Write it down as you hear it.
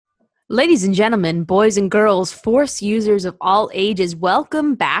Ladies and gentlemen, boys and girls, Force users of all ages,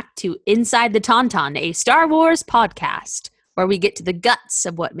 welcome back to Inside the Tauntaun, a Star Wars podcast, where we get to the guts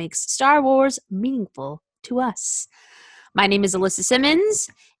of what makes Star Wars meaningful to us. My name is Alyssa Simmons,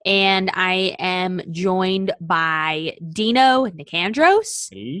 and I am joined by Dino Nicandros.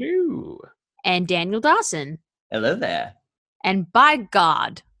 Hello. And Daniel Dawson. Hello there. And by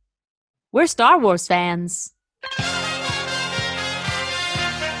God, we're Star Wars fans.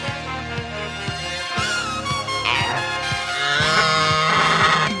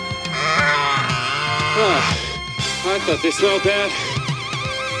 I thought they smelled bad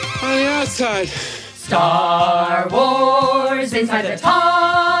on the outside. Star Wars Inside the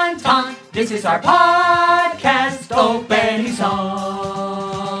Tauntaun. This is our podcast opening song.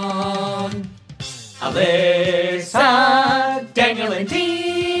 Alyssa, Daniel, and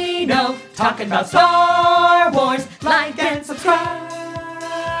Dino talking about Star Wars. Like and subscribe.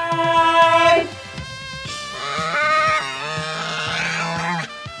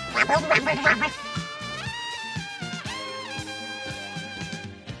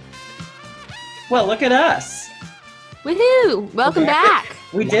 Well, look at us. Woohoo! Welcome back.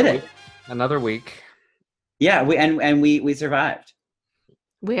 We did it. Another week. Yeah, we survived.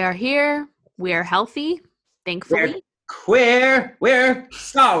 We are here. We are healthy, thankfully. We're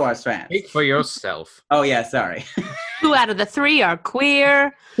Star Wars fans. Speak for yourself. Oh yeah, sorry. 2 out of the 3 are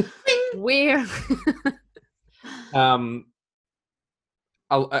queer. We're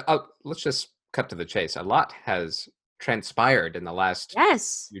Let's just cut to the chase. A lot has transpired in the last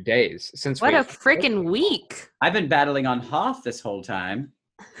yes. few days since What a freaking week. I've been battling on Hoth this whole time.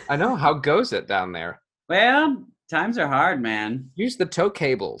 I know. How goes it down there? Well, times are hard, man. Use the tow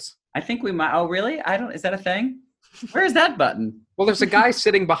cables. I think we might. Oh, really? Is that a thing? Where is that button? Well, there's a guy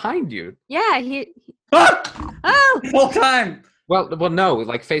sitting behind you. Yeah, he Ah! oh, The whole time. Well, no,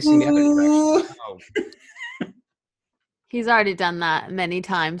 like facing the other direction. Oh, he's already done that many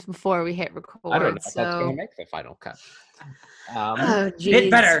times before we hit record. I don't know if that's so. going to make the final cut. Oh, geez. Hit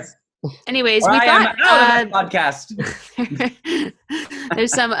better. Anyways, Or we I am thought out of the podcast.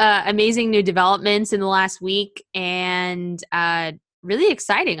 there's some amazing new developments in the last week and really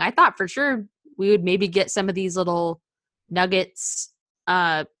exciting. I thought for sure we would maybe get some of these little nuggets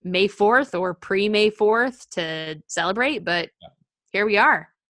May 4th or pre-May 4th to celebrate, but here we are.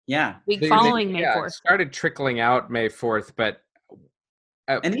 Yeah. Week following May 4th. It started trickling out May 4th, but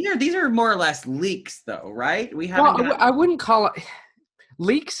And these are more or less leaks, though, right? We haven't. I wouldn't call it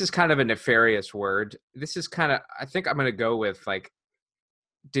leaks. Is kind of a nefarious word. This is kind of. I think I'm going to go with like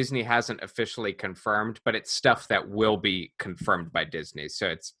Disney hasn't officially confirmed, but it's stuff that will be confirmed by Disney. So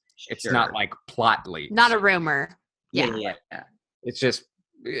it's Sure. not like plot leaks. Not a rumor. Yeah. It's just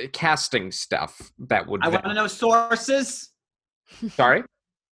casting stuff that would. I want to know sources. Sorry.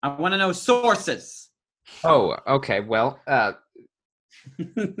 I want to know sources. Oh, okay. Well, I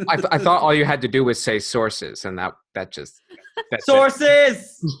thought all you had to do was say sources, and that just that's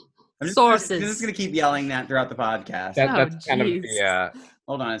Sources. I'm Sources. just gonna keep yelling that throughout the podcast. that's kind of geez. the.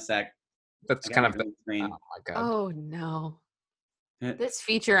 Hold on a sec. That's I kind got of the. my screen. Oh my god. Oh no. Yeah. This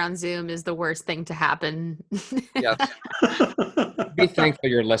feature on Zoom is the worst thing to happen. Yes. Be thankful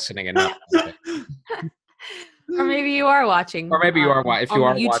you're listening and not. Or maybe you are watching. Or maybe you are if you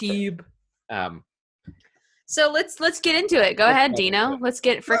on are YouTube. watching. So let's get into it. Go ahead, Dino. Let's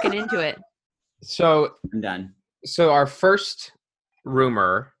get freaking into it. So I'm done. our first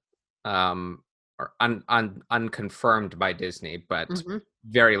rumor, or unconfirmed by Disney, but Mhm.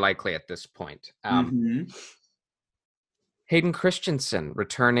 very likely at this point. Mhm. Hayden Christensen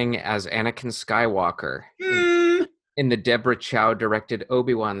returning as Anakin Skywalker in the Deborah Chow directed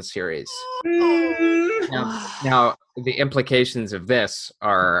Obi-Wan series. Now, the implications of this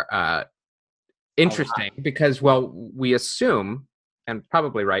are interesting because, well, we assume, and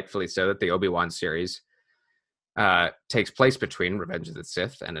probably rightfully so, that the Obi-Wan series takes place between Revenge of the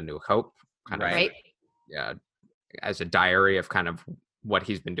Sith and A New Hope, kind Right. of as a diary of kind of what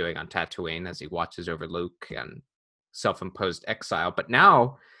he's been doing on Tatooine as he watches over Luke and self-imposed exile. But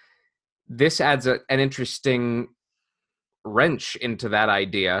now this adds an interesting wrench into that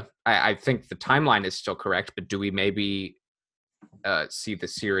idea. I think the timeline is still correct, but do we maybe see the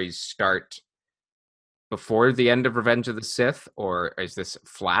series start before the end of Revenge of the Sith, or is this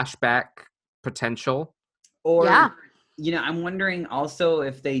flashback potential? Or, Yeah. I'm wondering also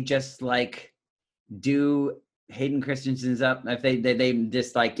if they just like do Hayden Christensen's up, if they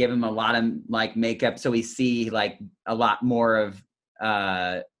just like give him a lot of like makeup so we see like a lot more of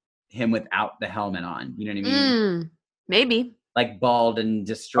him without the helmet on. You know what I mean? Maybe. Like bald and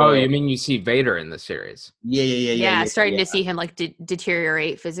destroyed. Oh, you mean you see Vader in the series? Yeah. Starting to see him like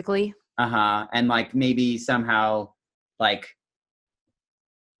deteriorate physically. And like maybe somehow like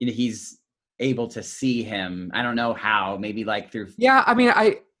he's able to see him. I don't know how. Maybe like through. Yeah, I mean,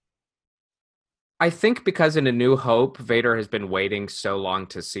 I think because in A New Hope, Vader has been waiting so long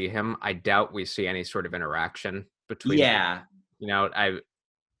to see him. I doubt we see any sort of interaction between. Yeah.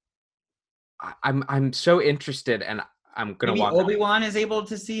 I'm so interested, and I'm gonna maybe walk. Obi-Wan is able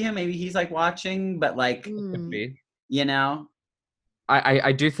to see him. Maybe he's like watching, but like, Could be.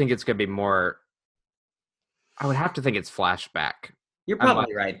 I do think it's gonna be more. I would have to think it's flashback. You're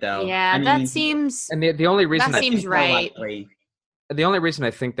probably right, though. Yeah, that seems. And the only reason that seems right. The only reason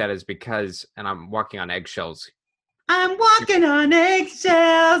I think that is because, and I'm walking on eggshells. I'm walking on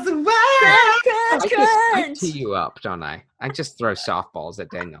eggshells. I tee you up, don't I? I just throw softballs at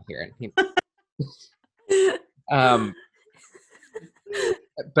Daniel here.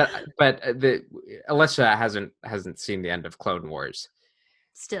 But the Alyssa hasn't seen the end of Clone Wars.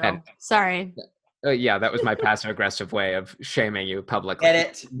 Still, sorry. Yeah, that was my passive aggressive way of shaming you publicly. Get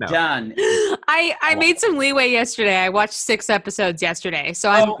it done. I made some leeway yesterday. I watched 6 episodes yesterday, so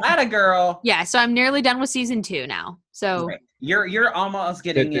I'm atta girl. Yeah, so I'm nearly done with season 2 now. So you're almost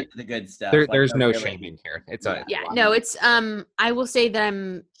getting into the good stuff. There's no shaming here. It's it's I will say that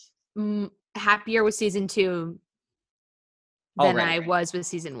I'm happier with season 2 than I was with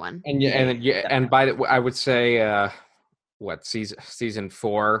season 1. And by the way, I would say season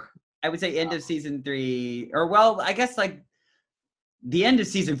 4. I would say end of season 3, or well, I guess like the end of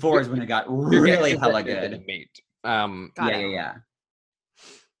season 4 is when it got really hella good. Yeah.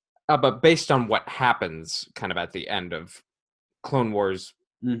 But based on what happens kind of at the end of Clone Wars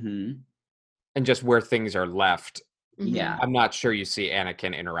and just where things are left, I'm not sure you see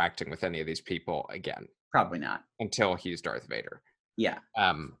Anakin interacting with any of these people again. Probably not. Until he's Darth Vader. Yeah.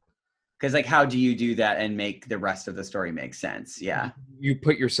 Because like, how do you do that and make the rest of the story make sense? Yeah. You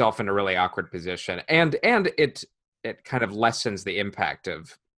put yourself in a really awkward position, and it kind of lessens the impact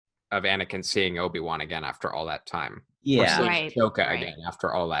of Anakin seeing Obi-Wan again after all that time. Yeah. Or seeing Ahsoka again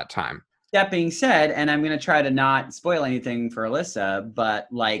after all that time. That being said, and I'm going to try to not spoil anything for Alyssa, but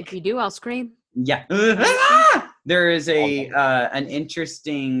like, if you do, I'll scream. Yeah. There is an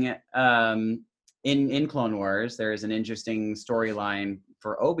interesting in Clone Wars. There is an interesting storyline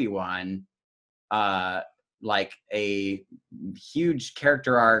for Obi-Wan, like a huge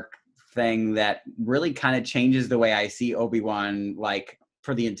character arc thing that really kind of changes the way I see Obi-Wan, like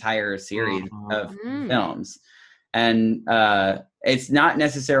for the entire series of films. And it's not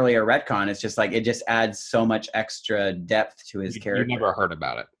necessarily a retcon. It's just like, it just adds so much extra depth to his character. You never heard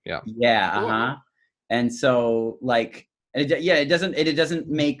about it. Yeah. Yeah. And so like, it doesn't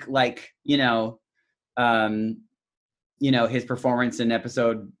make like, his performance in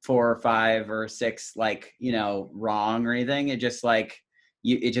episode 4 or 5 or 6, like, wrong or anything. It just like,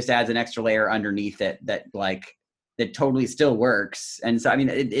 it just adds an extra layer underneath it that totally still works. And so, I mean,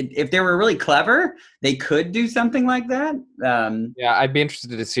 if they were really clever, they could do something like that. Yeah, I'd be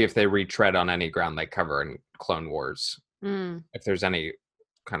interested to see if they retread on any ground they cover in Clone Wars. If there's any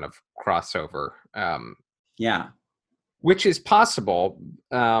kind of crossover. Which is possible,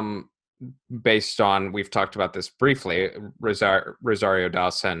 based on, we've talked about this briefly, Rosario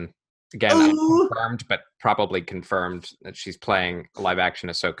Dawson, again, unconfirmed, but probably confirmed that she's playing live-action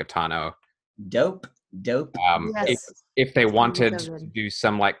Ahsoka Tano. Dope. Yes. If they wanted to do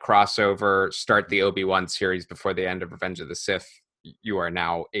some like crossover, start the Obi-Wan series before the end of Revenge of the Sith, you are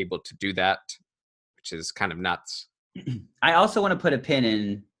now able to do that, which is kind of nuts. I also want to put a pin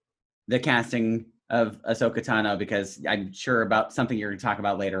in the casting of Ahsoka Tano because I'm sure about something you're going to talk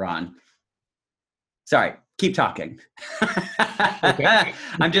about later on. Sorry, keep talking. Okay.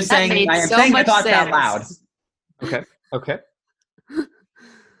 I'm just saying, I am saying my thoughts out loud. Okay.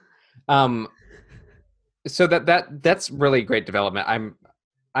 So that's really great development.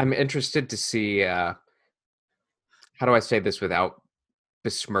 I'm interested to see how do I say this without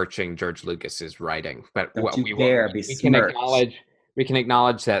besmirching George Lucas's writing, but we can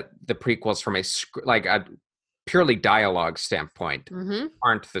acknowledge that the prequels from a purely dialogue standpoint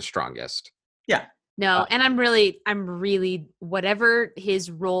aren't the strongest. Yeah. No, and I'm really whatever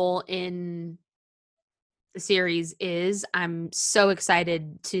his role in the series is, I'm so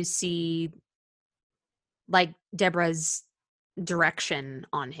excited to see like Deborah's direction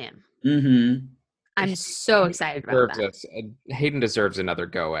on him. I'm so excited about that. Hayden deserves another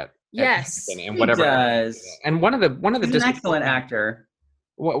go at yes, and whatever. He does. And one of the He's an excellent actor.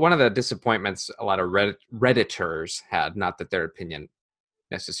 One of the disappointments a lot of Redditors had, not that their opinion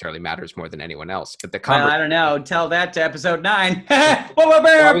necessarily matters more than anyone else, but I don't know. Tell that to episode 9. I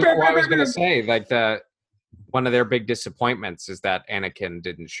was going to say, like one of their big disappointments is that Anakin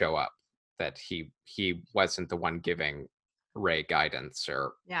didn't show up. that he wasn't the one giving Rey guidance,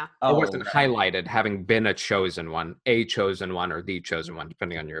 or Yeah. it wasn't right. highlighted having been a chosen one, or the chosen one,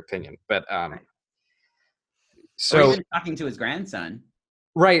 depending on your opinion. But Or so even talking to his grandson.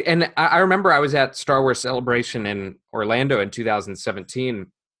 right, and I remember I was at Star Wars Celebration in Orlando in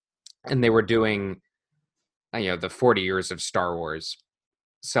 2017, and they were doing the 40 years of Star Wars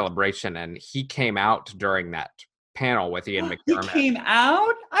celebration, and he came out during that panel with Ian He McDermott. came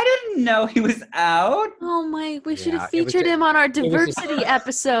out? I didn't know he was out. Oh my! We should Yeah, have it was featured him on our was a- diversity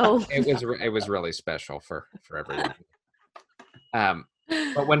episode. It was really special for everyone.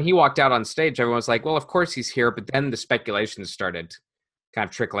 But when he walked out on stage, everyone was like, "Well, of course he's here." But then the speculation started kind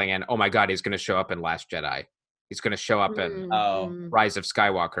of trickling in. Oh my God, he's going to show up in Last Jedi. He's going to show up in Mhm. Rise of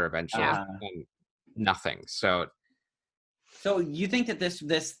Skywalker eventually, Ah. and nothing. So So you think that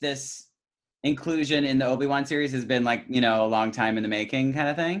this inclusion in the Obi-Wan series has been like, a long time in the making kind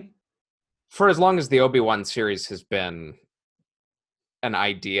of thing? for as long as the Obi-Wan series has been an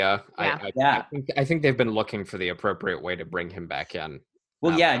idea, Yeah. I think they've been looking for the appropriate way to bring him back in.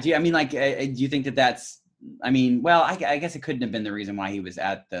 Well, yeah. Do you think that that's? Well, I guess it couldn't have been the reason why he was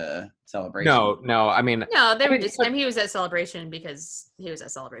at the celebration. No. I mean, No, they were mean, just. He was at Celebration because he was at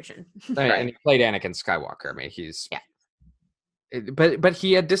Celebration. and he played Anakin Skywalker. I mean, he's Yeah. But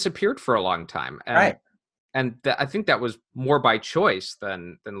he had disappeared for a long time, and, Right. And I think that was more by choice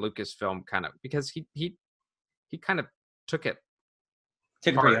than Lucasfilm kind of, because he kind of took it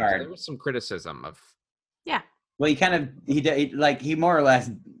Took it pretty hard. hard. There was some criticism of Well, he more or less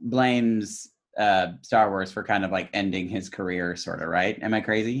blames Star Wars for kind of like ending his career, sort of, right? Am I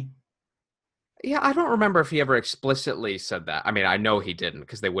crazy? Yeah, I don't remember if he ever explicitly said that. I mean, I know he didn't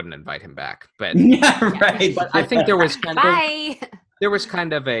because they wouldn't invite him back. But Yeah, right. but I think there was kind of Bye. a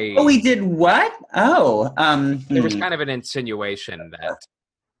Oh, he did what? Oh, there was kind of an insinuation that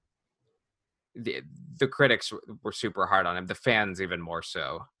the critics were super hard on him, the fans even more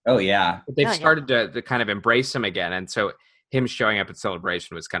so. Oh yeah. But they've Yeah. started to kind of embrace him again, and so him showing up at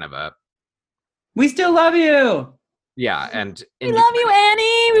Celebration was kind of a We still love you. yeah. And We love you,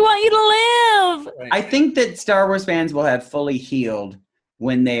 Annie. We want you to live. I think that Star Wars fans will have fully healed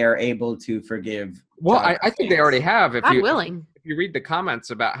when they are able to forgive. Well, Jar Jar I think they already have. If I'm you willing. if you read the comments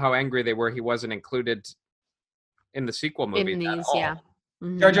about how angry they were he wasn't included in the sequel movie. In these, yeah.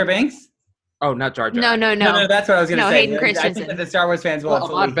 Mhm. Jar Jar Binks? Oh, not Jar Jar. No. That's what I was going to No, say. Hayden I think Christensen. that the Star Wars fans will Well, have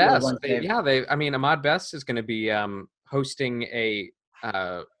fully Ahmad healed Best. once they've- Ahmad Best is going to be hosting a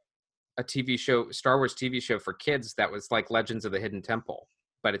TV show, Star Wars TV show for kids that was like Legends of the Hidden Temple,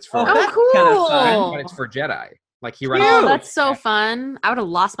 but it's for Oh, Oh, that's kinda fun. cool. but it's for Jedi. Like he runs. Oh, Cute. that's so fun. I would have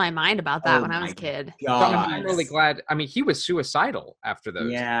lost my mind about that Oh when I was my a kid. So I'm God. really glad. I mean, he was suicidal after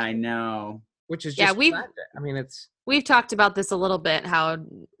those. Yeah, I know. Which is Yeah, just we've- tragic. I mean, it's We've talked about this a little bit, how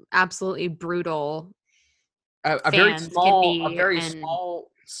absolutely brutal. a very fans can small, be, a very and-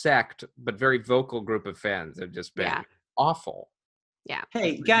 small sect, but very vocal group of fans have just been Yeah. awful.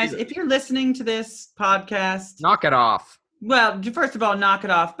 Hey, guys, if you're listening to this podcast, Knock it off. well, first of all, knock it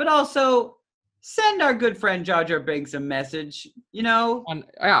off, but also send our good friend Jar Jar Binks a message.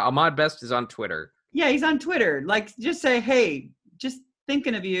 Ahmad Best is on Twitter. Yeah, he's on Twitter. Like, just say, hey, just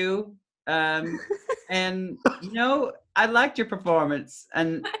thinking of you. And, I liked your performance.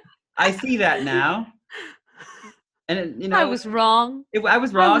 And I see that now. And, I was wrong. I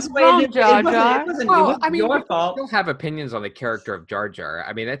was wrong. was wrong, Jar Jar. It wasn't we your can fault. still have opinions on the character of Jar Jar.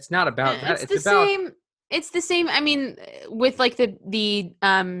 I mean, it's not about that. It's the about same. It's the same. I mean, with like the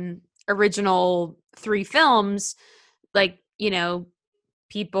original 3 films, like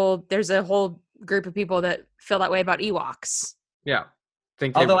people. There's a whole group of people that feel that way about Ewoks. yeah.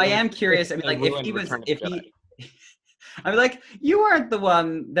 Think they Although I ruined- am curious, I mean, they like, if ruined he was, Return of if the Jedi. he, I mean, like, you weren't the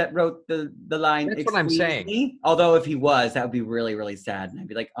one that wrote the line. That's what I'm "Excuse saying. me?" Although if he was, that would be really, really sad, and I'd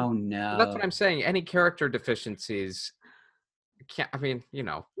be like, oh no. That's what I'm saying. Any character deficiencies can't. I mean,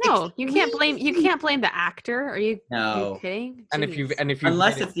 No, you can't blame. You can't blame the actor. Are you? No. You kidding? and if you Jeez.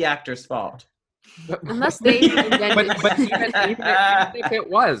 Unless it's the actor's fault. Unless they invented. but even if it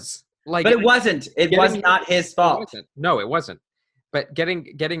was like, But it wasn't. It was Getting- not his it fault. wasn't. No, it wasn't. But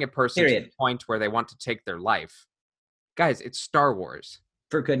getting a person to Period. the point where they want to take their life, guys, it's Star Wars,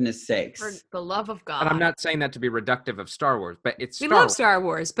 For goodness sakes. For the love of God. and I'm not saying that to be reductive of Star Wars, but it's We Star love Wars. Star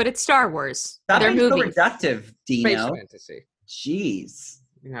Wars, but it's Star Wars. Stop They're being so movies. reductive, Space Dino. fantasy. Jeez.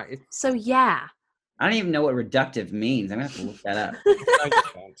 You know, it's So yeah. I don't even know what reductive means. I'm going to have to look that up. I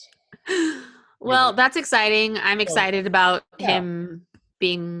don't. Well, that's exciting. I'm excited about yeah. him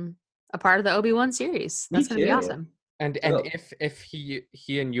being a part of the Obi-Wan series. Me That's going to be too. awesome. And Cool. if he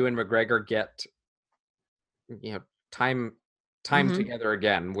and Ewan McGregor get time time Mhm. together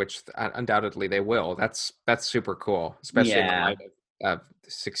again, which undoubtedly they will. That's super cool, especially in the Yeah. light of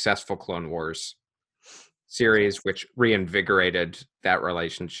the successful Clone Wars series, which reinvigorated that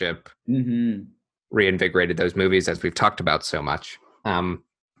relationship, Mm-hmm. reinvigorated those movies, as we've talked about so much.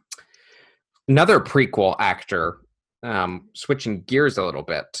 Another prequel actor, switching gears a little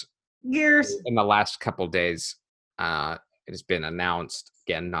bit, Gears. in the last couple days, it has been announced,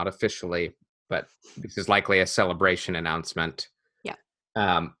 again, not officially, but this is likely a celebration announcement. Yeah.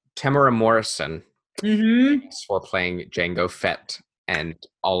 Temuera Morrison Mm-hmm. for playing Jango Fett and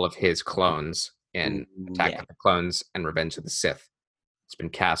all of his clones in Attack of the Clones and Revenge of the Sith. It's been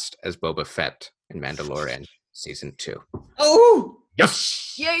cast as Boba Fett in Mandalorian Season 2. Oh!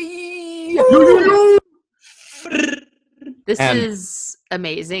 Yes! Yay! This And- is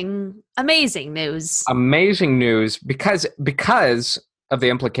amazing. Amazing news. Amazing news because of the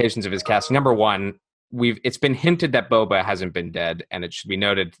implications of his casting. Number one, it's been hinted that Boba hasn't been dead, and it should be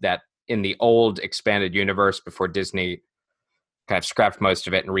noted that in the old expanded universe, before Disney kind of scrapped most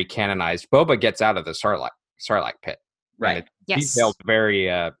of it and recanonized, Boba gets out of the Sarlacc pit. Right. And it's Yes. detailed very.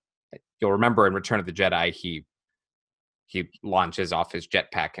 You'll remember in Return of the Jedi, he launches off his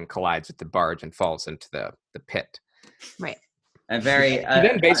jetpack and collides with the barge and falls into the pit. Right. A very. He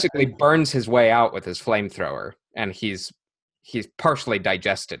then basically burns his way out with his flamethrower, and he's partially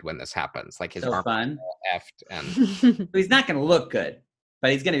digested when this happens. Like his so arm fun. effed, and He's not going to look good,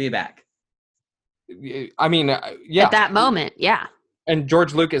 but he's going to be back. I mean, yeah. At that moment, yeah. And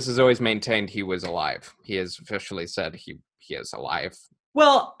George Lucas has always maintained he was alive. He has officially said he is alive.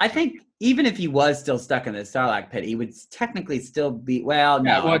 Well, I think even if he was still stuck in the Sarlacc pit, he would technically still be. Well,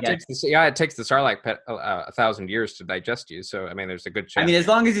 no. It takes the Sarlacc pit 1,000 years to digest you. So I mean, there's a good chance. I mean, as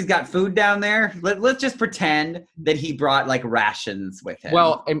long as he's got food down there, let's just pretend that he brought like rations with him.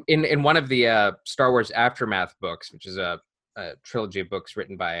 Well, in one of the Star Wars Aftermath books, which is a trilogy of books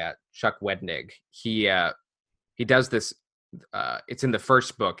written by Chuck Wendig, he does this. It's in the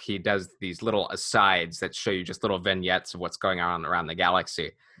first book. He does these little asides that show you just little vignettes of what's going on around the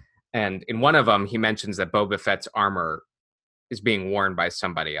galaxy. And in one of them, he mentions that Boba Fett's armor is being worn by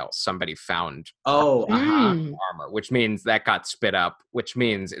somebody else. Somebody found armor, which means that got spit up, which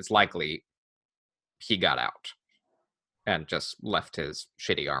means it's likely he got out and just left his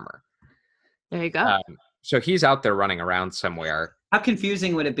shitty armor. There you go. So he's out there running around somewhere. How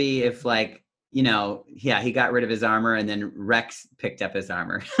confusing would it be if, like, he got rid of his armor and then Rex picked up his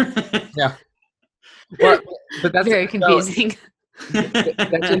armor? Yeah. But that's Very confusing.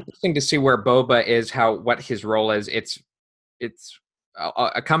 That's interesting to see where Boba is, what his role is. It's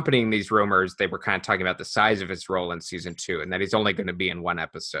accompanying these rumors. They were kind of talking about the size of his role in season 2, and that he's only going to be in one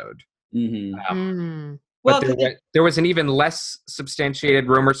episode. Mm-hmm. But there was an even less substantiated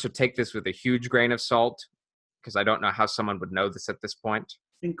rumor, so take this with a huge grain of salt, because I don't know how someone would know this at this point.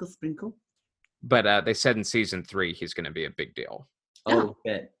 Sprinkle, sprinkle. But they said in season 3 he's going to be a big deal, Oh,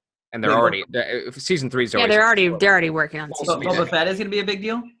 shit. and they're already season 3's already. Yeah, they're already working on So season Boba Fett is going to be a big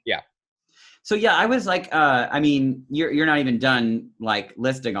deal? Yeah. So yeah, I was like, I mean, you're not even done like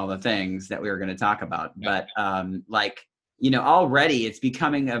listing all the things that we were going to talk about, but already it's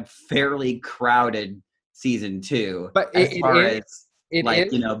becoming a fairly crowded season 2. But as far it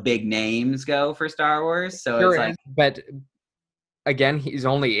as big names go for Star Wars. So Sure it's like, but again, he's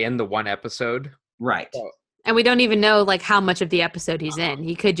only in the one episode. right. And we don't even know like how much of the episode he's in.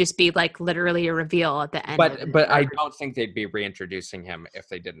 He could just be like literally a reveal at the end. But I don't think they'd be reintroducing him if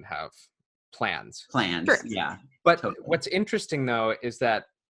they didn't have plans. Sure. Yeah. But Totally. what's interesting though is that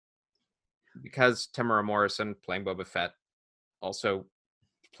because Temuera Morrison playing Boba Fett also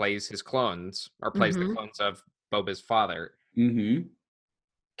plays his clones or plays the clones of Boba's father, Mm-hmm.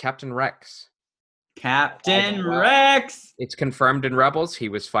 Captain Rex. Captain Rex. It's confirmed in Rebels he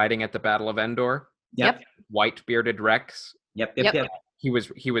was fighting at the Battle of Endor. Yep. White bearded Rex. Yep. Yep. They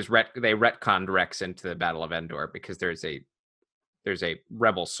retconned Rex into the Battle of Endor because there's a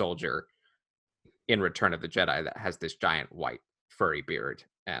rebel soldier in Return of the Jedi that has this giant white furry beard,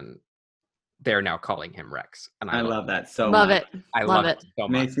 and they're now calling him Rex. And I love that so Love much. it. I love love it. it so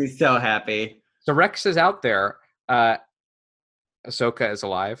much. Makes me so happy. So Rex is out there. Ahsoka is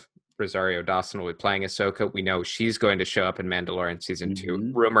alive. Rosario Dawson will be playing Ahsoka. We know she's going to show up in Mandalorian season 2.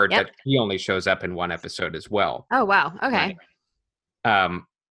 Mhm. Rumored Yep. that he only shows up in one episode as well. Oh wow. Okay.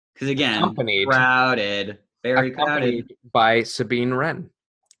 Because again, Accompanied- crowded. Very crowded. Accompanied by Sabine Wren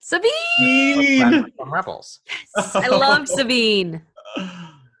Sabine. from Rebels. I love Sabine.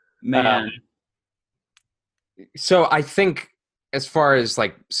 Man. So I think as far as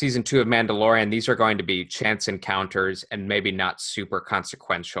like season 2 of Mandalorian, these are going to be chance encounters and maybe not super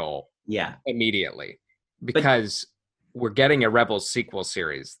consequential Yeah. immediately, because we're getting a Rebels sequel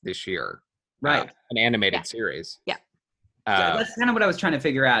series this year, Right. an animated Yeah. series. Yeah. So that's kind of what I was trying to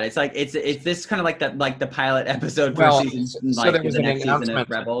figure out. It's like it's this kind of like the pilot episode for Well, season so like there was the an next season of announcement.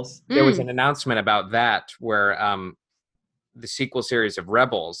 Rebels. There was an announcement about that where the sequel series of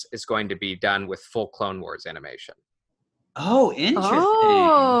Rebels is going to be done with full Clone Wars animation. Oh, interesting.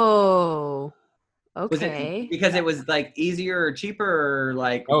 Oh, Was okay. it because it was like easier or cheaper or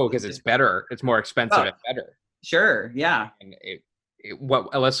like? Oh, because it's better. It's more expensive Oh. and better. Sure, yeah. And what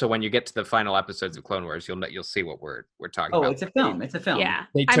Alyssa, when you get to the final episodes of Clone Wars, you'll see what we're talking about. Oh, it's a film. It's a film. Yeah.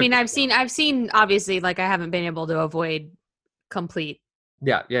 They I took mean, the I've seen obviously, like, I haven't been able to avoid complete.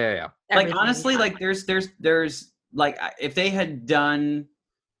 Yeah. Like everything. honestly, like there's like if they had done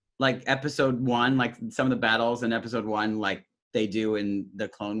like episode 1, like some of the battles in episode 1, like they do in the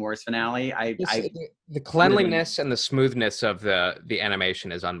Clone Wars finale, the cleanliness and the smoothness of the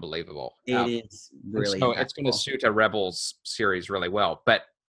animation is unbelievable. it is really. So it's going to impactful. suit a Rebels series really well. But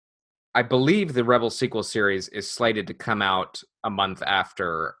I believe the Rebels sequel series is slated to come out a month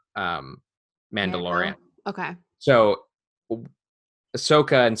after Mandalorian. Okay. So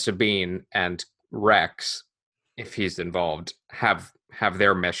Ahsoka and Sabine and Rex, if he's involved, have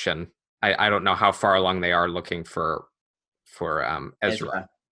their mission. I don't know how far along they are looking for Ezra,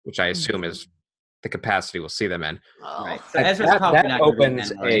 which I assume is the capacity we'll see them in. Oh. Right. So Ezra's probably not gonna be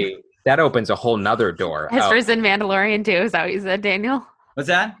Mandalorian. That opens a whole nother door. Ezra's in Mandalorian too. Is that what you said, Daniel? What's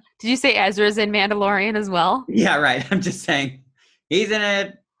that? Did you say Ezra's in Mandalorian as well? Yeah, right. I'm just saying he's in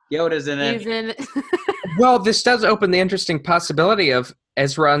it. Yoda's in it. He's in. Well, this does open the interesting possibility of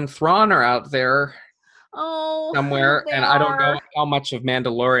Ezra and Thrawn are out there somewhere, and I don't know how much of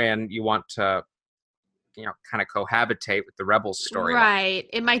Mandalorian you want to, kind of cohabitate with the Rebels story. Right.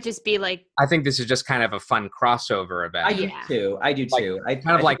 It might just be like. I think this is just kind of a fun crossover event. I do too. Kind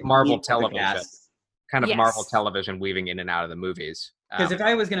of like Marvel television. Kind of Yes. Marvel television weaving in and out of the movies. Because if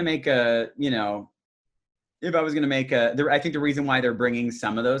I was going to make I think the reason why they're bringing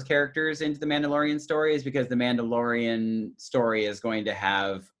some of those characters into the Mandalorian story is because the Mandalorian story is going to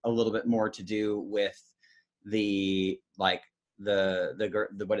have a little bit more to do with the what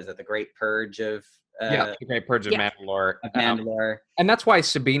is it? The Great Purge of the Great Purge of Mandalore. of Mandalore. And that's why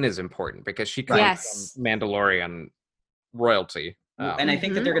Sabine is important, because she comes Yes. from Mandalorian royalty. And I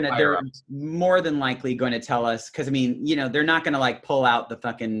think that they're Higher more than likely going to tell us, because I mean, they're not going to like pull out the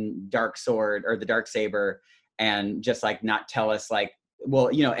fucking dark sword or the dark saber and just like not tell us like, well,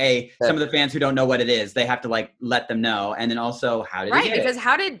 some of the fans who don't know what it is, they have to like let them know, and then also how did he get Because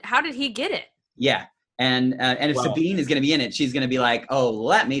it? how did he get it? Yeah, and if Sabine is going to be in it, she's going to be like, oh,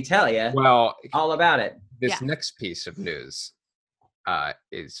 let me tell you Well, all about it. this next piece of news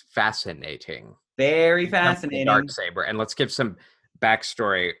is fascinating. Very The fascinating. Darksaber, and let's give some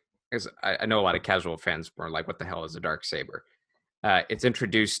backstory, because I know a lot of casual fans were like, what the hell is a Darksaber? It's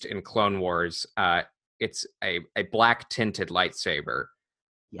introduced in Clone Wars. It's a black tinted lightsaber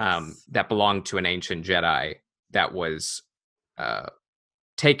Yes. that belonged to an ancient Jedi that was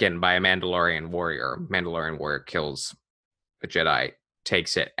taken by a Mandalorian warrior. Mandalorian warrior kills a Jedi,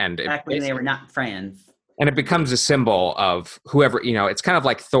 takes it, and Back when they were not friends. and it becomes a symbol of whoever, it's kind of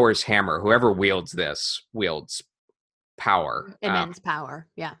like Thor's hammer. Whoever wields this wields power. Immense power.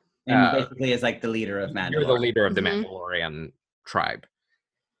 Yeah. And basically is like the leader of Mandalore. You're the leader of the Mhm. Mandalorian tribe.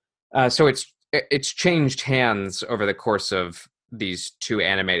 So it's changed hands over the course of these two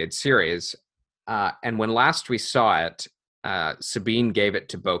animated series. And when last we saw it, Sabine gave it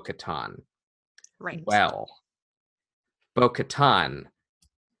to Bo-Katan. Right. Well, Bo-Katan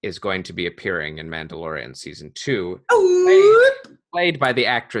is going to be appearing in Mandalorian season 2, played by the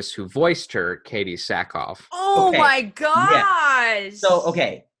actress who voiced her, Katie Sackhoff. Oh Okay. my gosh. So,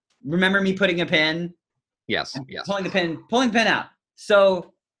 okay. Remember me putting a pin? Yes. Pulling the pin out.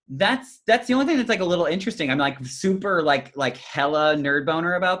 So that's the only thing that's like a little interesting. I'm like super like hella nerd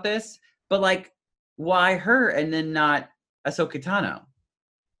boner about this, but like, why her and then not Ahsoka Tano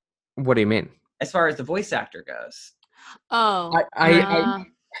What do you mean? as far as the voice actor goes? Oh. I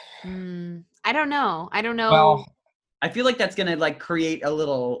I don't know. well, I feel like that's gonna like create a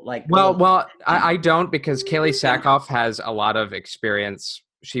little like. I don't, because Kaylee Sackhoff has a lot of experience.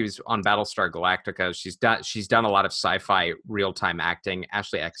 She was on Battlestar Galactica. She's done a lot of sci-fi real-time acting.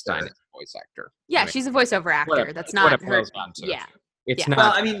 Ashley Eckstein is a voice actor. Yeah, I mean, she's a voiceover actor. what it- That's what not it her. boils down to. Yeah. It's Yeah. not.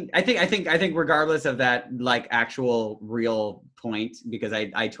 Well, I mean, I think regardless of that, like actual real point, because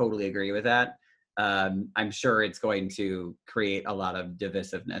I totally agree with that. I'm sure it's going to create a lot of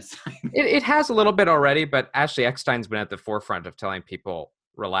divisiveness. It has a little bit already, but Ashley Eckstein's been at the forefront of telling people,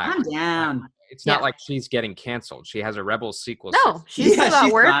 relax. Calm down. It's not Yeah. like she's getting canceled. She has a Rebels sequel. No, she's Yeah, still got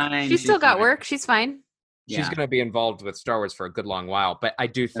she's work. fine. She's still She's got fine. work. She's fine. she's going to be involved with Star Wars for a good long while. But I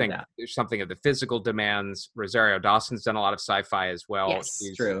do think doubt. there's something of the physical demands. Rosario Dawson's done a lot of sci-fi as well. Yes.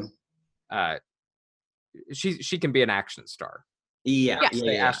 She's, True. She can be an action star. Yeah.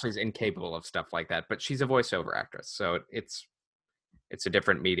 Ashley's incapable of stuff like that, but she's a voiceover actress, so it's a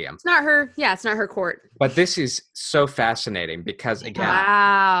different medium. It's not her. Yeah, it's not her court. But this is so fascinating because again,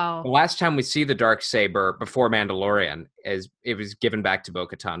 Wow. the last time we see the Darksaber before Mandalorian is it was given back to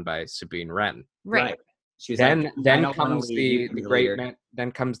Bo-Katan by Sabine Wren. Right. She was Then like, I then don't wanna comes leave, you can the be great leader,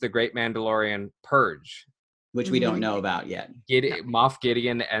 then comes the great Mandalorian purge. which we don't know about yet. Moff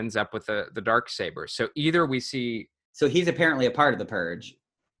Gideon ends up with the Darksaber. So either we see. So he's apparently a part of the purge.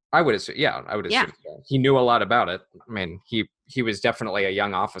 I would assume. Yeah, I would assume. So. He knew a lot about it. I mean, he was definitely a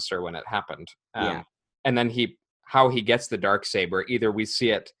young officer when it happened. And then how he gets the Darksaber, either we see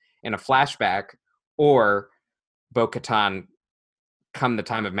it in a flashback or Bo-Katan, come the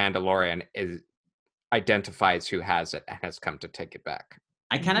time of Mandalorian, identifies who has it and has come to take it back.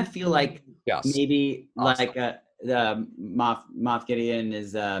 I kind of feel like maybe like the Moff Gideon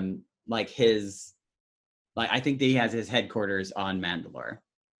is like his, like I think that he has his headquarters on Mandalore.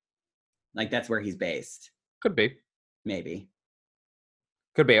 Like that's where he's based. Could be. Maybe.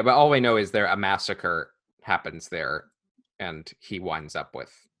 Could be. But all we know is a massacre happens there and he winds up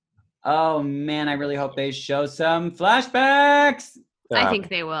with. Oh man, I really hope they show some flashbacks. I think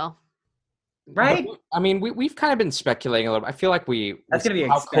they will. Right? I mean, we've kind of been speculating a little. I feel like that's going to be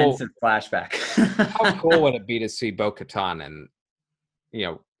an expensive flashback. How cool would it be to see Bo-Katan and,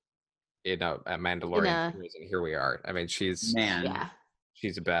 a Mandalorian series, and here we are. I mean, she's a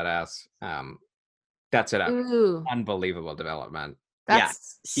badass. That's an unbelievable development.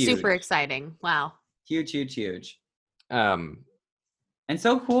 That's super exciting. Wow. Huge. And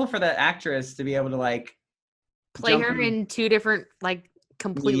so cool for the actress to be able to like play her in two different, like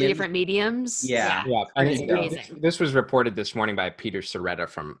completely different mediums. Yeah. I mean, this was reported this morning by Peter Serretta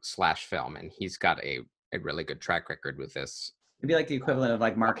from Slash Film, and he's got a really good track record with this. It'd be like the equivalent of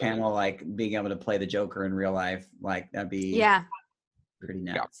like Mark Hamill, like being able to play the Joker in real life. Like that'd be pretty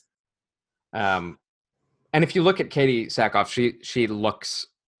nuts. And if you look at Katie Sackhoff, she looks.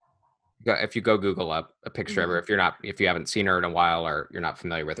 If you go Google up a picture of her, if you haven't seen her in a while or you're not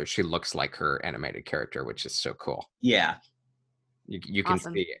familiar with her, she looks like her animated character, which is so cool. Yeah, you can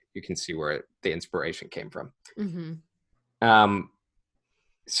see it. You can see where the inspiration came from.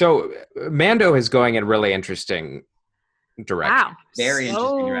 So Mando is going in really interesting direction. Wow, very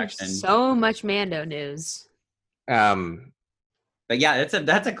interesting direction. So much Mando news. But yeah,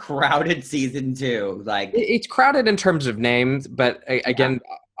 that's a crowded season too. Like it's crowded in terms of names, but again,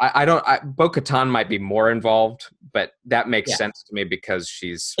 Bo-Katan might be more involved, but that makes sense to me because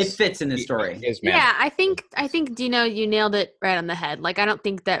it fits in the story. Yeah, I think Dino, you nailed it right on the head. Like I don't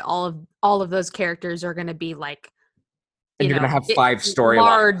think that all of those characters are going to be like. And you're going to have 5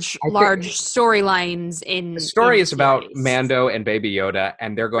 storylines. Large storylines in. The story is about Mando and Baby Yoda,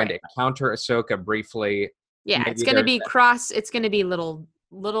 and they're going to encounter Ahsoka briefly. Yeah, it's going to be it's going to be little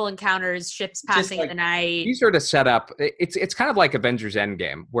encounters, ships passing the night. These are to set up. It's kind of like Avengers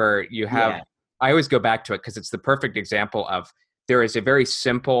Endgame, where you have. I always go back to it because it's the perfect example of there is a very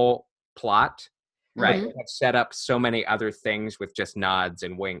simple plot, right? Have set up so many other things with just nods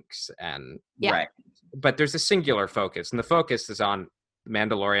and winks and right. But there's a singular focus, and the focus is on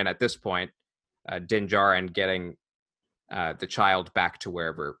Mandalorian at this point, Din Djarin getting the child back to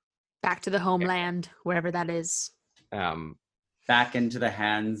wherever. Back to the homeland, wherever that is. Back into the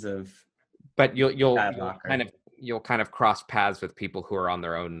hands of. But you'll kind of cross paths with people who are on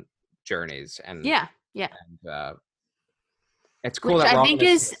their own journeys, and and, it's cool. Which that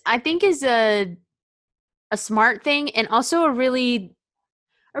I think is a smart thing, and also a really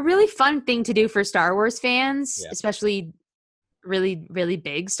fun thing to do for Star Wars fans, especially really, really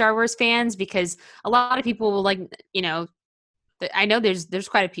big Star Wars fans, because a lot of people will I know there's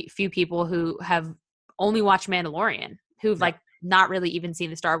quite a few people who have only watched Mandalorian who've like not really even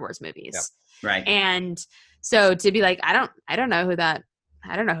seen the Star Wars movies. Right. And so to be like, I don't know who that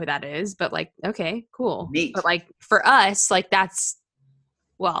is, but like, okay, cool. Neat. But like for us, like it's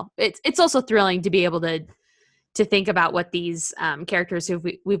also thrilling to be able to think about what these characters who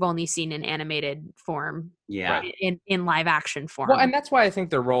we've only seen in animated form, in live action form. Well, and that's why I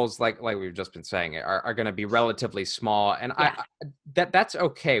think their roles, like we've just been saying, are going to be relatively small, and that's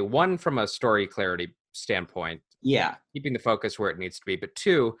okay. One, from a story clarity standpoint, keeping the focus where it needs to be. But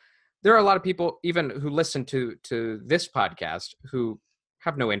 2, there are a lot of people even who listen to this podcast who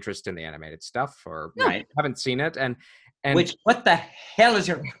have no interest in the animated stuff or haven't seen it, And Which, what the hell is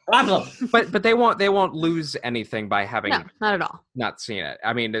your problem? but they won't lose anything by having No, not at all. not seen it.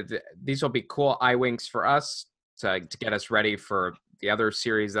 I mean, these will be cool eye winks for us to get us ready for the other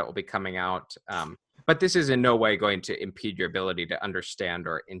series that will be coming out. But this is in no way going to impede your ability to understand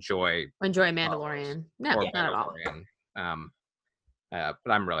or enjoy Mandalorian. No, or not at all. Mandalorian.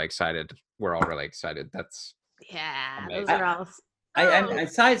 But I'm really excited. We're all really excited. That's Yeah, amazing. those are all. I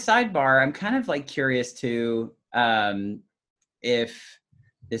sidebar. I'm kind of like curious to if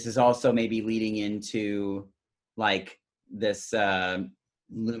this is also maybe leading into like this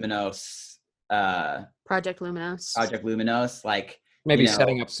Luminos Project Luminos. like maybe you know,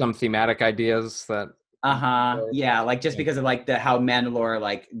 setting up some thematic ideas that yeah, like just Yeah. because of like how Mandalore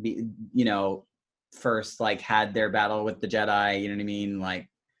like first like had their battle with the Jedi, you know what I mean? Like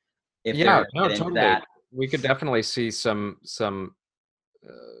if yeah, they're no, get into totally. that. We could definitely see some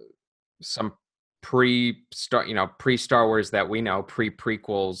pre-Star Wars that we know,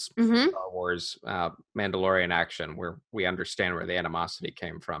 pre-prequels Mm-hmm. Star Wars Mandalorian action where we understand where the animosity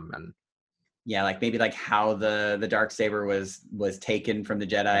came from. And Yeah, like maybe like how the Darksaber was taken from the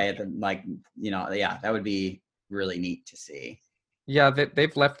Jedi at the, like, yeah, that would be really neat to see. yeah,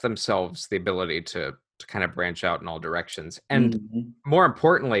 they've left themselves the ability to kind of branch out in all directions. And Mhm. more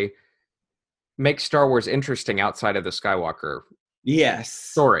importantly, make Star Wars interesting outside of the Skywalker Yes.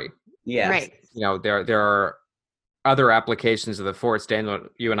 story. Yes. Right. There are other applications of the Force. Daniel,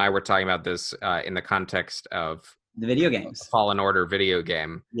 you and I were talking about this in the context of The video a games. Fallen Order video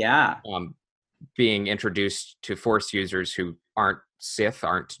game Yeah. being introduced to Force users who aren't Sith,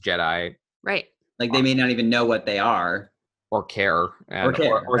 aren't Jedi, Right. Like they may not even know what they are. or care, and,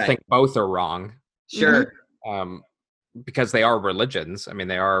 care, or right. think both are wrong. Sure. Because they are religions. I mean,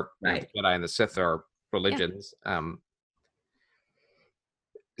 they are Right. the Jedi and the Sith are religions.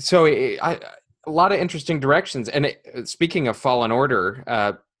 So a lot of interesting directions. And speaking of Fallen Order,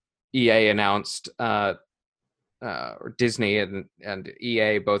 EA announced, or Disney and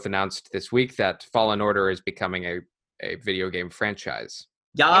EA both announced this week that Fallen Order is becoming a video game franchise.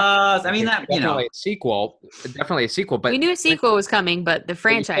 Yes. I mean that, Definitely a sequel. Definitely a sequel. But we knew a sequel was coming, but the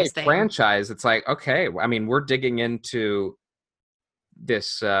when you say franchise thing. franchise, it's like, okay, I mean, we're digging into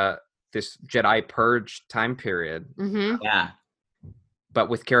this this Jedi Purge time period, Mm-hmm. yeah. but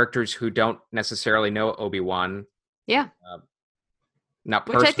with characters who don't necessarily know Obi-Wan. Yeah. Not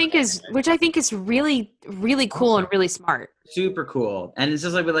Which I think is really, really cool and really smart. Super cool. And it's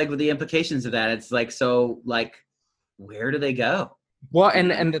just like with the implications of that, it's like, so like, where do they go? well,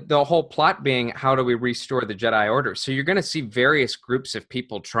 and the whole plot being, how do we restore the Jedi Order? So you're going to see various groups of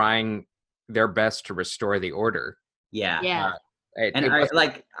people trying their best to restore the Order. Yeah. Yeah. And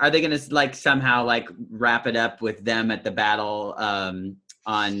are they gonna like somehow like wrap it up with them at the battle on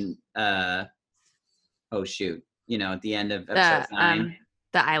oh shoot, at the end of episode 9?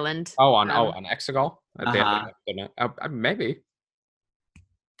 The island. on Exegol? Maybe.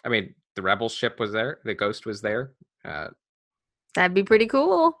 I mean, the Rebel ship was there. The Ghost was there. That'd be pretty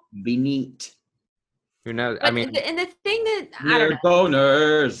cool. Be neat. Who knows? But I mean, and the thing that I don't know,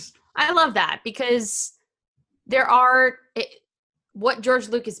 boners. I love that because what George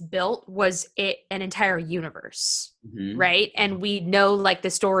Lucas built was an entire universe, Mhm. right? And we know like the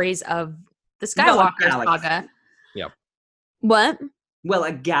stories of the Well, a Skywalker galaxy. saga. Yep. What? Well,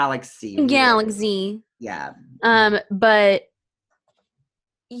 a galaxy. Galaxy. Yeah. But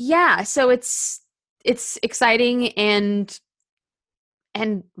yeah, so it's exciting and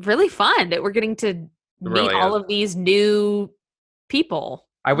really fun that we're getting to meet really all is. of these new people.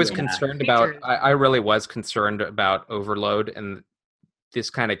 I was Yeah. concerned about. Creatures. I really was concerned about Overload, and this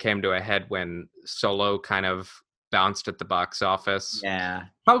kind of came to a head when Solo kind of bounced at the box office, Yeah.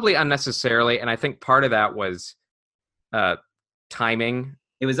 probably unnecessarily. And I think part of that was timing.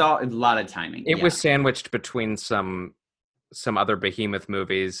 It was a lot of timing. It yeah. was sandwiched between some other behemoth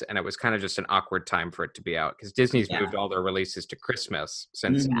movies, and it was kind of just an awkward time for it to be out because Disney's Yeah. moved all their releases to Christmas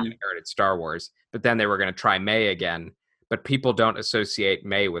since Mhm. they inherited Star Wars. But then they were going to try May again. But people don't associate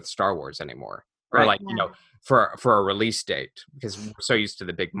May with Star Wars anymore, or Right. like for a release date because we're so used to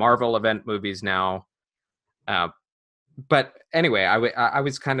the big Marvel event movies now. But anyway, I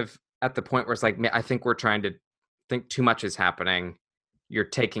was kind of at the point where it's like, I think we're trying to think too much is happening. You're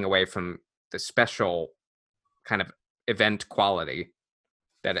taking away from the special kind of event quality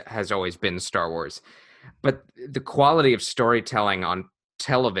that it has always been Star Wars. But the quality of storytelling on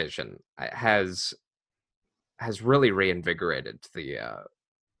television has really reinvigorated the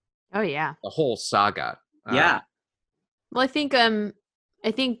Oh yeah. whole saga. Yeah. Well, I think it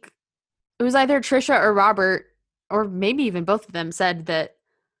was either Trisha or Robert, or maybe even both of them, said that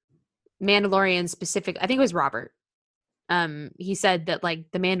Mandalorian specific. I think it was Robert he said that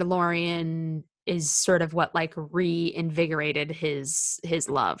like the Mandalorian is sort of what like reinvigorated his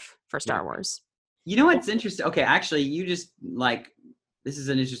love for Star Wars. You know what's interesting? Okay, actually, you just like this is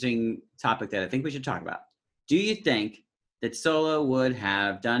an interesting topic that I think we should talk about. Do you think that Solo would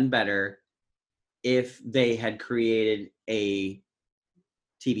have done better if they had created a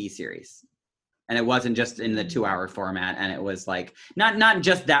TV series? And it wasn't just in the 2-hour format, and it was like not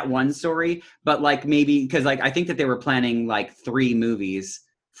just that one story, but like maybe because like I think that they were planning like 3 movies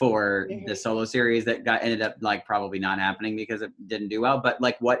for the Solo series that ended up like probably not happening because it didn't do well. But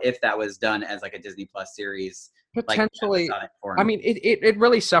like, what if that was done as like a Disney Plus series? Potentially, like, I mean, it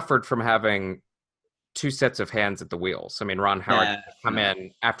really suffered from having 2 sets of hands at the wheels. I mean, Ron Howard come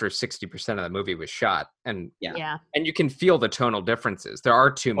in after 60% of the movie was shot, and and you can feel the tonal differences. There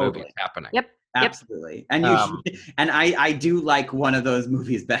are 2 movies happening. Yep. Absolutely. And and I do like one of those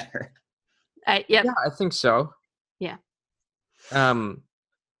movies better. Yep. Yeah, I think so. Yeah.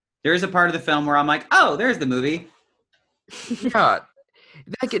 There's a part of the film where I'm like, oh, there's the movie. Yeah.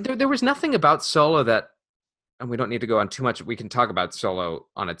 Like, there was nothing about Solo that, and we don't need to go on too much. We can talk about Solo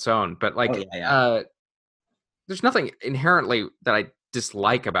on its own, but like, there's nothing inherently that I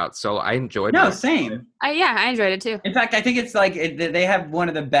dislike about Solo. I enjoyed it. No, same. I enjoyed it too. In fact, I think it's like they have one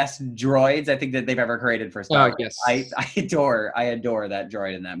of the best droids I think that they've ever created for Star Wars. Yes. I adore that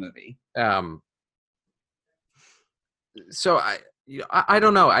droid in that movie. So I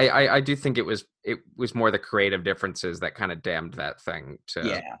don't know. I do think it was more the creative differences that kind of damned that thing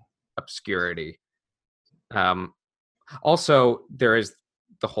to obscurity. Also, there is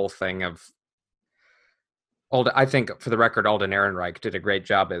the whole thing of I think, for the record, Alden Ehrenreich did a great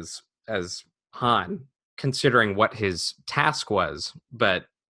job as Han, considering what his task was, but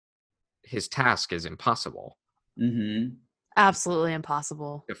his task is impossible. Mm-hmm. Absolutely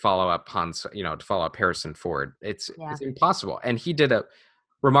impossible to follow up to follow up Harrison Ford. It's impossible, and he did a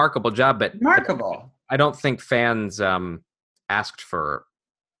remarkable job. But I don't think fans asked for,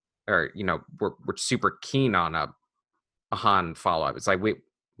 or we're super keen on a Han follow up. It's like we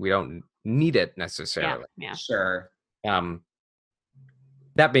don't need it necessarily. Yeah. Sure.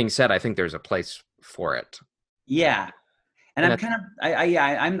 That being said, I think there's a place for it. Yeah, and I'm kind of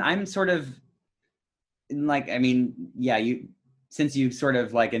I'm sort of like, I mean, since you sort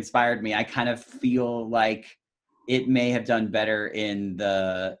of like inspired me, I kind of feel like it may have done better in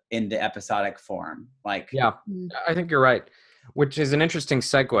the episodic form. Like, yeah, I think you're right, which is an interesting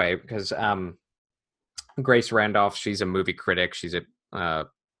segue because Grace Randolph, she's a movie critic. She's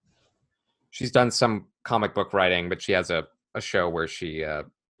done some comic book writing, but she has a show where she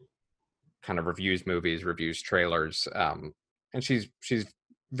kind of reviews movies, reviews trailers, and she's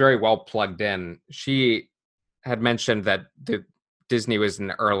very well plugged in. She had mentioned that Disney was in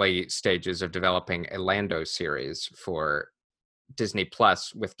the early stages of developing a Lando series for Disney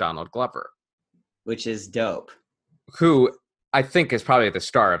Plus with Donald Glover, which is dope. Who I think is probably the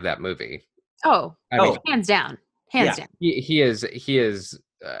star of that movie. I mean, hands down. He is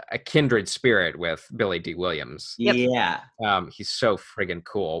a kindred spirit with Billy D. Williams. Yep. Yeah. He's so friggin'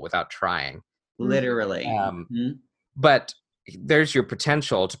 cool without trying. Literally. But there's your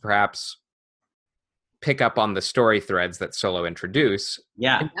potential to perhaps pick up on the story threads that Solo introduce.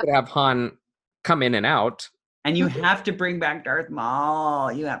 Yeah. And you could have Han come in and out. And you have to bring back Darth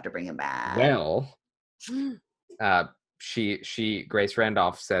Maul. You have to bring him back. Well, Grace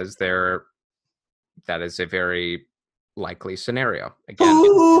Randolph says that is a very likely scenario. Again,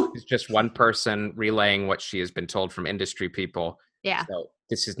 it's just one person relaying what she has been told from industry people. Yeah. So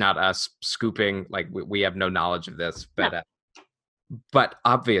this is not us scooping. Like we have no knowledge of this, but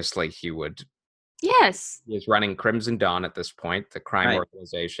obviously he would. Yes. He is running Crimson Dawn at this point, the crime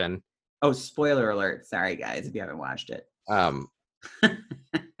organization. Oh, spoiler alert! Sorry, guys, if you haven't watched it.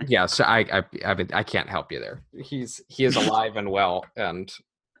 Yeah. So I can't help you there. He is alive and well, and.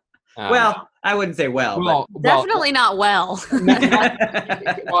 Well, I wouldn't say well, but definitely not well.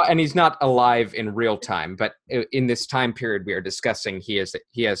 Well, and he's not alive in real time, but in this time period we are discussing, he is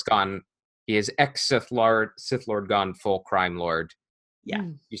ex Sith Lord gone full crime lord. Yeah,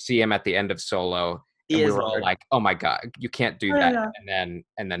 you see him at the end of Solo, and we were all like, "Oh my god, you can't do that," and then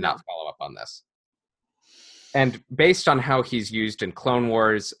not follow up on this. And based on how he's used in Clone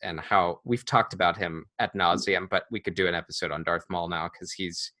Wars and how we've talked about him ad nauseum, but we could do an episode on Darth Maul now because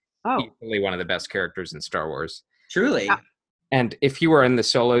he's easily one of the best characters in Star Wars. Truly. And if he were in the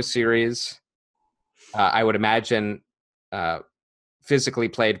Solo series, I would imagine physically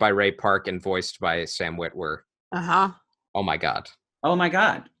played by Ray Park and voiced by Sam Witwer. Oh my god. Oh my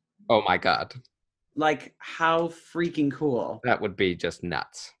god. Oh my god. Like, how freaking cool. That would be just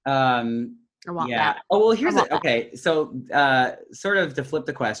nuts. I want Yeah. that. Oh, well, here's want it. Okay. So, sort of to flip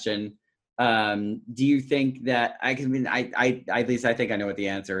the question, do you think that I at least I think I know what the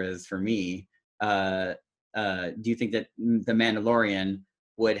answer is for me. Do you think that the Mandalorian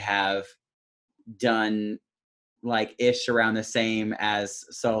would have done like ish around the same as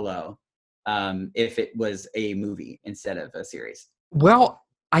Solo, if it was a movie instead of a series? Well,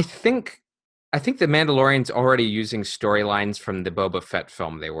 I think the Mandalorian's already using storylines from the Boba Fett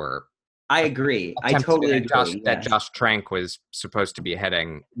film. They were I agree. I attempts totally that agree. Yes. Josh Trank was supposed to be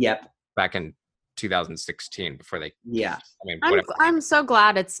heading Yep. back in 2016 before they. Yeah. I mean, I'm, whatever. I'm so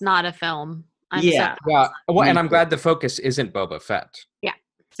glad it's not a film. I'm Yeah. So Yeah. Well, Me and I'm too. glad the focus isn't Boba Fett.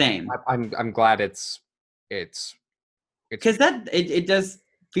 Same. I'm glad it's Because it does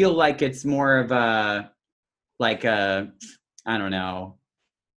feel like it's more of a like a I don't know.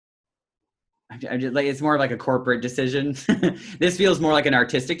 I just, like it's more like a corporate decision. This feels more like an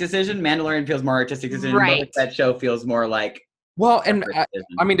artistic decision. Mandalorian feels more artistic decision. Right. Boba Fett show feels more like well, and corporate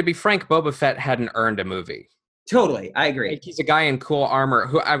decision. I mean, to be frank, Boba Fett hadn't earned a movie. Totally, I agree. Like, he's a guy in cool armor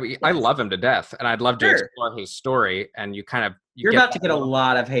who I love him to death, and I'd love to Sure. explore his story. And You're about to get a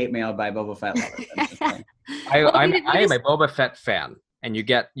lot of hate mail by Boba Fett lovers. I'm just saying. I am a Boba Fett fan, and you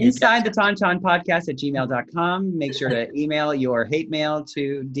get Inside the Tauntaun podcast at gmail.com. Make sure to email your hate mail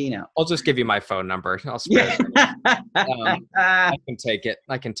to Dino. I'll just give you my phone number. I'll spare it. I can take it.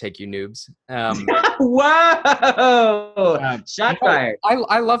 I can take you noobs. Whoa! Shot fired.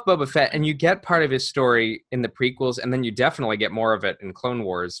 I love Boba Fett, and you get part of his story in the prequels, and then you definitely get more of it in Clone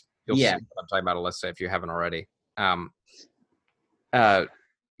Wars. You'll see what I'm talking about, Alyssa, if you haven't already.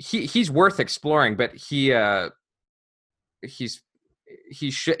 He's worth exploring, but he's not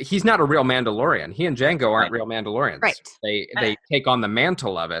a real Mandalorian. He and Jango aren't real Mandalorians. Right. They take on the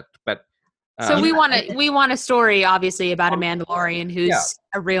mantle of it, but So we want a story, obviously, about a Mandalorian who's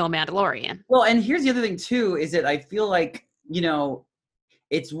a real Mandalorian. Well, and here's the other thing too, is that I feel like,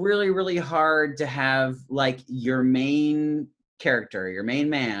 it's really, really hard to have like your main character, your main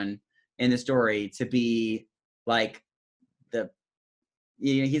man in the story to be like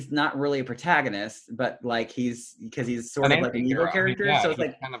he's not really a protagonist, but like he's sort of like an evil character. So it's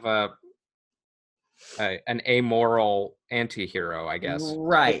like kind of an amoral anti-hero, I guess.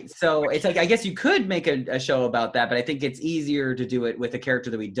 Right. So it's like, I guess you could make a show about that, but I think it's easier to do it with a character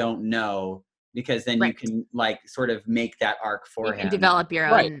that we don't know, because then you can like sort of make that arc for him. You can develop your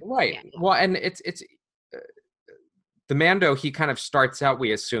own. Right. Yeah. Well, and it's the Mando, he kind of starts out,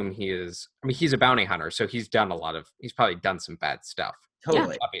 we assume he's a bounty hunter, so he's probably done some bad stuff.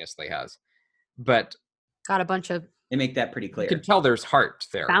 Totally. Obviously has. But got a bunch of, they make that pretty clear. You can tell there's heart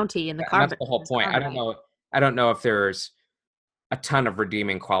there. Bounty in the carbon. That's the whole point. I don't know if there's a ton of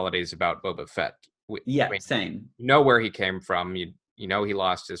redeeming qualities about Boba Fett. Same. You know where he came from. You know he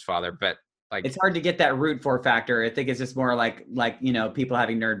lost his father, but like it's hard to get that root for factor. I think it's just more like people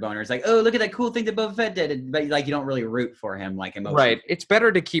having nerd boners, like, oh, look at that cool thing that Boba Fett did, but like you don't really root for him like emotionally. Right. It's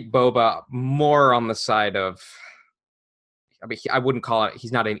better to keep Boba more on the side of. I wouldn't call it.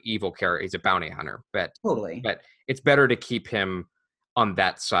 He's not an evil character. He's a bounty hunter, but totally. But it's better to keep him on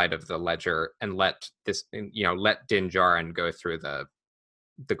that side of the ledger and let Din Djarin go through the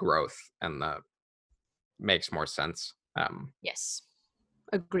growth, and makes more sense. Yes,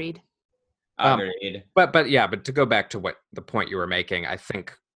 agreed. Agreed. But to go back to what the point you were making, I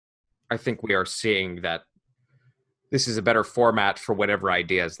think we are seeing that this is a better format for whatever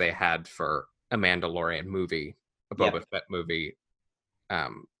ideas they had for a Mandalorian movie. A Boba Fett movie.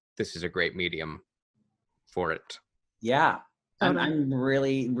 This is a great medium for it. Yeah. I'm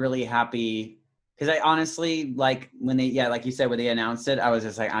really, really happy, because I honestly, like when like you said, when they announced it, I was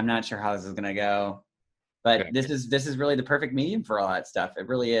just like, I'm not sure how this is gonna go. But this is really the perfect medium for all that stuff. It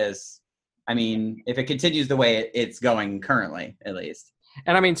really is. I mean, if it continues the way it's going currently, at least.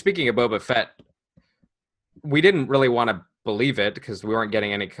 And I mean, speaking of Boba Fett, we didn't really want to believe it because we weren't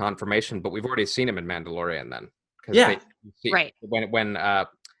getting any confirmation, but we've already seen him in Mandalorian then. Right. When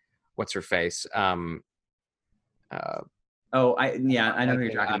what's her face? I know who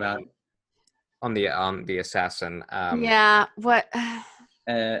you're talking about. On the assassin. What?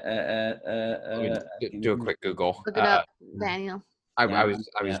 Do a quick Google. Look it up, Daniel. I was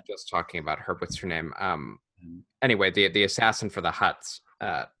just talking about her. What's her name? Anyway, the assassin for the Hutts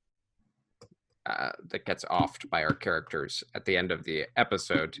that gets offed by our characters at the end of the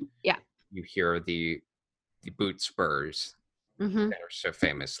episode. Yeah. You hear the boot spurs that are so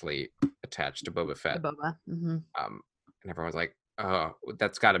famously attached to Boba Fett. And everyone's like, oh,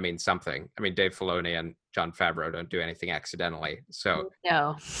 that's got to mean something. I mean, Dave Filoni and Jon Favreau don't do anything accidentally. So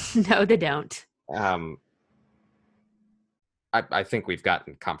no, they don't. I think we've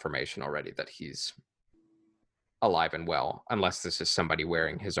gotten confirmation already that he's alive and well, unless this is somebody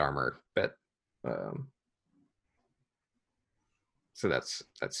wearing his armor. But so that's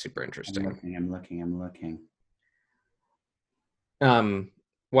super interesting. I'm looking.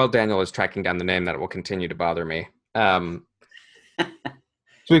 While Daniel is tracking down the name, that will continue to bother me. So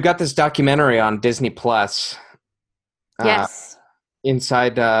we've got this documentary on Disney Plus. Yes.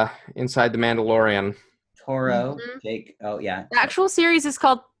 Inside the Mandalorian. Toro, Mhm. Jake. Oh yeah. The actual series is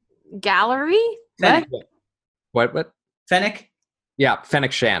called Gallery. Fennec. What? Fennec. Yeah,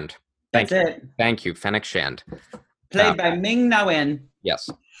 Fennec Shand. That's it. Thank you, Fennec Shand. Played by Ming Na Wen. Yes.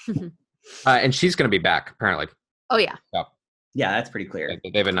 And she's going to be back, apparently. Oh yeah. Yeah, that's pretty clear.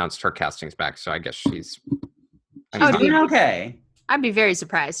 They've announced her casting's back, so I guess she's... Oh, Doing okay. I'd be very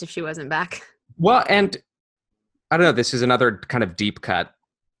surprised if she wasn't back. Well, and I don't know, this is another kind of deep cut,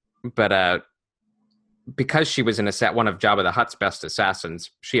 but because she was in one of Jabba the Hutt's best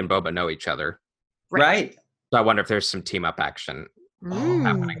assassins, she and Boba know each other. Right. So I wonder if there's some team-up action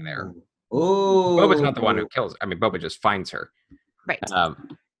happening there. Oh. Boba's not the one who kills. I mean, Boba just finds her. Right.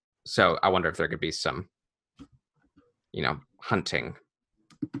 So I wonder if there could be some, hunting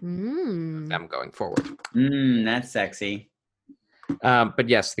of them going forward. That's sexy. But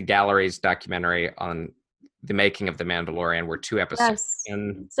yes, the Gallery's documentary on the making of The Mandalorian were 2 episodes. Yes.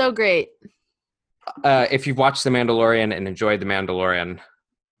 And So great. if you've watched The Mandalorian and enjoyed The Mandalorian,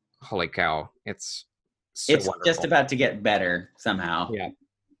 holy cow, it's so It's wonderful. just about to get better somehow. Yeah.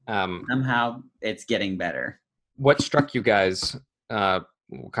 Somehow it's getting better. What struck you guys?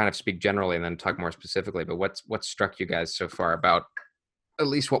 We'll kind of speak generally and then talk more specifically. But what struck you guys so far about at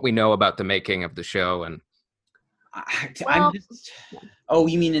least what we know about the making of the show? And I'm just. Oh,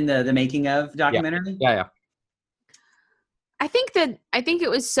 you mean in the making of documentary? yeah. I think it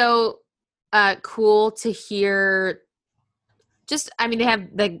was so cool to hear. They have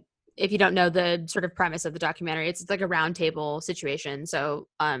if you don't know the sort of premise of the documentary, it's like a roundtable situation. So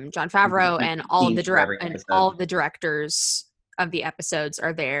Jon Favreau and all of the directors of the episodes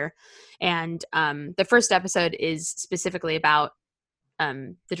are there, and the first episode is specifically about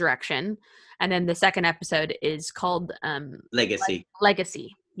the direction, and then the second episode is called Legacy.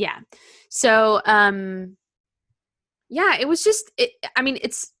 Legacy. Yeah. So it was just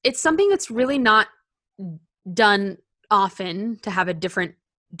it's something that's really not done often to have a different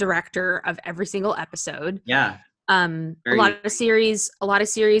director of every single episode. Yeah. A lot of series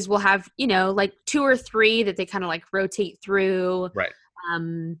will have, like 2 or 3 that they kind of like rotate through. Right.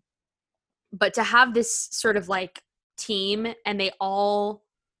 But to have this sort of like team, and they all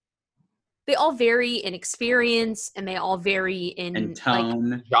vary in experience, and they all vary in tone,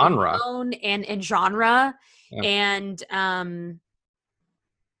 like, genre, and genre. Yeah. And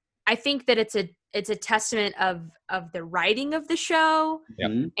I think that it's a testament of the writing of the show.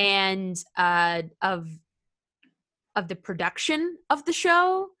 Yep. And of the production of the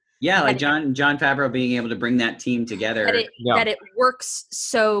show. Yeah, like Jon Favreau being able to bring that team together. That it works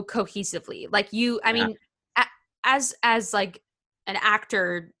so cohesively. Like as like an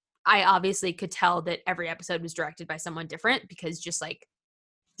actor, I obviously could tell that every episode was directed by someone different, because just like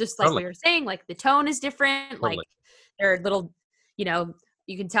we were saying, like the tone is different. Totally. Like there are little,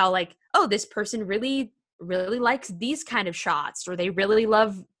 you can tell like, oh, this person really, really likes these kind of shots, or they really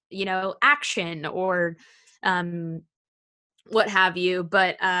love, action, or what have you.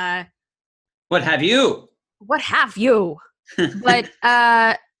 But what have you? But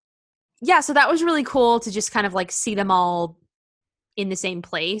so that was really cool to just kind of like see them all in the same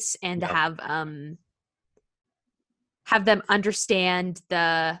place, and to have them understand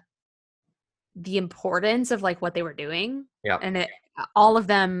the importance of like what they were doing. Yeah. And all of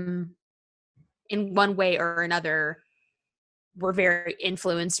them in one way or another were very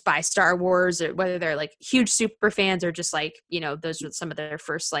influenced by Star Wars, or whether they're like huge super fans, or just like, those were some of their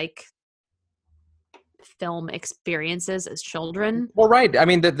first like film experiences as children. Well, right. I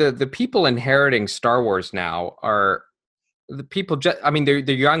mean, the people inheriting Star Wars now are the people. They're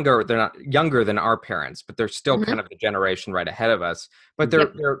younger. They're not younger than our parents, but they're still kind of the generation right ahead of us. But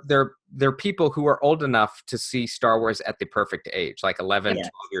they're people who are old enough to see Star Wars at the perfect age, like 11, 12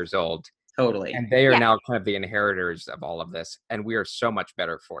 years old. Totally. And they are now kind of the inheritors of all of this, and we are so much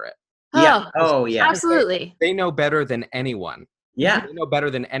better for it. Yeah. Oh, yeah. Absolutely. They know better than anyone. Yeah. They know better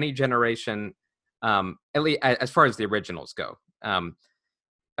than any generation, at least as far as the originals go.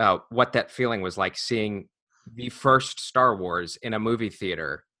 What that feeling was like seeing the first Star Wars in a movie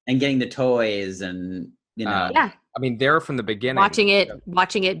theater. And getting the toys and, yeah. I mean, they're from the beginning. Watching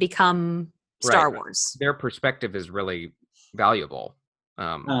it become Star Wars. Their perspective is really valuable.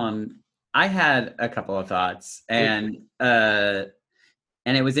 I had a couple of thoughts, and it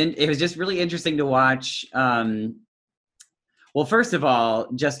was just really interesting to watch. Well, first of all,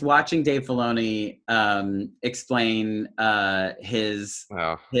 just watching Dave Filoni explain his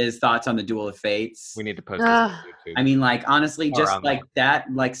thoughts on the Duel of Fates. We need to post this on YouTube. I mean, like, honestly, Or just online. like that,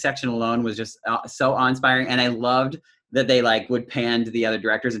 like, section alone was just so awe-inspiring, and I loved that they like would pan to the other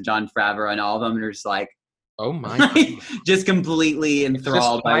directors and Jon Favreau and all of them, and they're just like, oh my God. just completely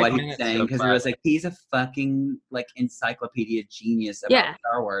enthralled by what 5 he's saying, minutes because of, it was like, he's a fucking like encyclopedia genius about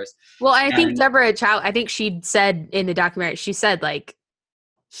Star Wars. Well, I think And- Deborah Chow, I think she said in the documentary, she said like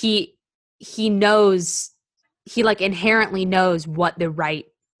he knows, he like inherently knows what the right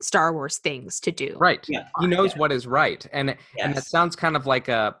Star Wars things to do. Right. Yeah. He knows what is right. And that Yes. sounds kind of like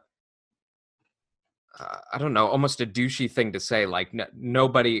a, I don't know, almost a douchey thing to say. Like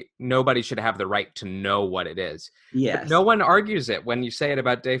nobody should have the right to know what it is. Yes. But no one argues it when you say it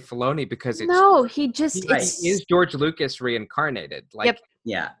about Dave Filoni, because it's No, he just Right. it's he is George Lucas reincarnated. Like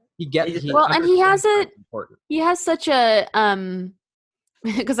Yep. Yeah. Well, and he has understands why a- it's important. he has such a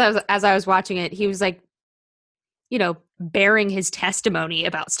because as I was watching it, he was like, you know, bearing his testimony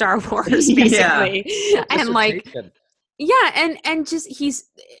about Star Wars basically. And like Dissertation. and just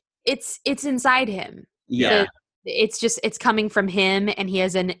it's inside him. Yeah. It's coming from him, and he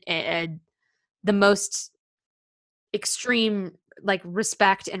has the most extreme like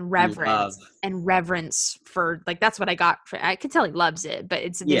respect and reverence for, like, that's what I got for, I could tell he loves it, but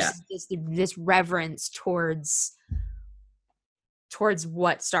it's this reverence towards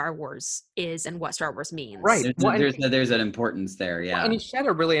what Star Wars is and what Star Wars means. Right. There's an importance there. Yeah. And he shed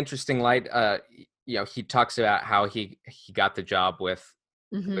a really interesting light. You know, he talks about how he got the job with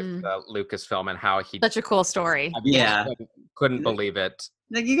Lucasfilm, and how he Such a cool story. Yeah. couldn't believe it.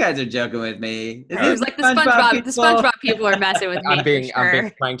 Like, you guys are joking with me. He was like, the SpongeBob people are messing with me. I'm being for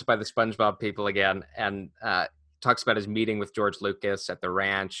sure. pranked by the SpongeBob people again. And talks about his meeting with George Lucas at the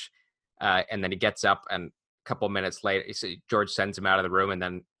ranch, and then he gets up, and a couple minutes later, George sends him out of the room, and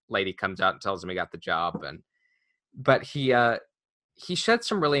then lady comes out and tells him he got the job. But he shed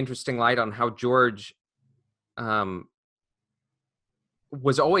some really interesting light on how George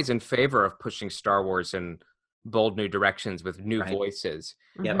was always in favor of pushing Star Wars in bold new directions with new voices.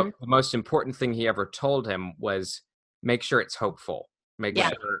 Yep. But the most important thing he ever told him was, make sure it's hopeful. Make sure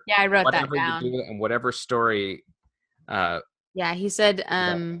I wrote that whatever down. you do and whatever story. He said,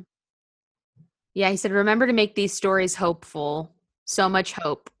 he said, remember to make these stories hopeful. So much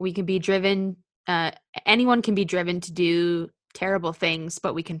hope. We can be driven. Anyone can be driven to do terrible things,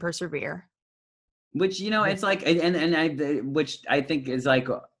 but we can persevere. Which, it's like, which I think is like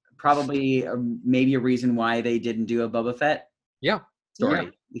probably maybe a reason why they didn't do a Boba Fett story.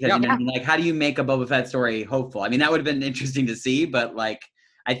 Because like, how do you make a Boba Fett story hopeful? I mean, that would have been interesting to see, but like,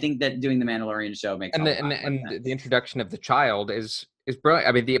 I think that doing the Mandalorian show makes the introduction of the child is brilliant.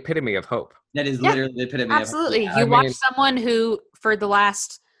 I mean, the epitome of hope. That is literally the epitome Absolutely. of hope. You watch someone who, for the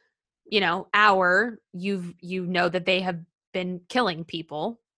last, hour, you know that they have been killing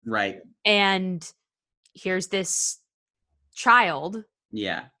people. Right. And here's this child.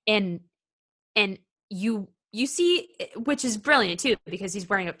 Yeah. And you see, which is brilliant too, because he's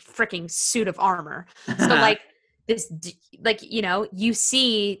wearing a freaking suit of armor. So like this, like, you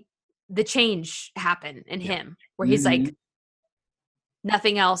see the change happen in him, where he's like,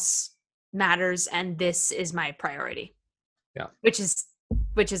 nothing else matters, and this is my priority. Yeah. Which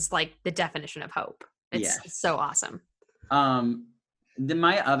is like the definition of hope. It's so awesome.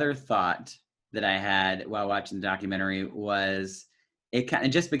 My other thought that I had while watching the documentary was, it kind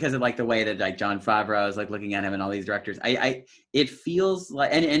of, just because of like the way that like Jon Favreau is like looking at him and all these directors, it feels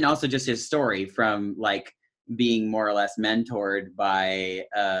like, and also just his story from like being more or less mentored by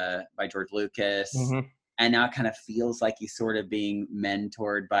George Lucas, and now it kind of feels like he's sort of being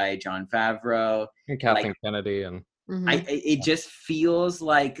mentored by Jon Favreau and Kathleen Kennedy, and it just feels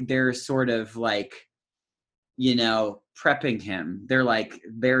like they're sort of like, prepping him. They're like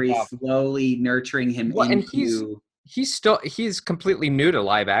very slowly nurturing him into. He's completely new to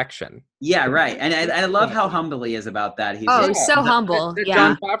live action. Yeah, right. And I love how humble he is about that. He's so humble.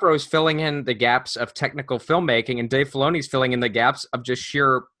 Jon Favreau is filling in the gaps of technical filmmaking, and Dave Filoni's filling in the gaps of just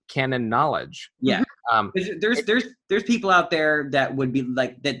sheer canon knowledge. Yeah. There's people out there that would be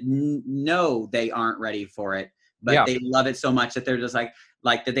like, that know they aren't ready for it, but they love it so much that they're just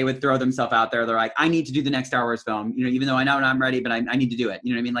like that they would throw themselves out there. They're like, I need to do the next Star Wars film, even though I know I'm ready, but I need to do it.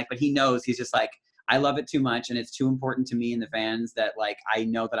 You know what I mean? Like, but he knows, he's just like, I love it too much, and it's too important to me and the fans that like, I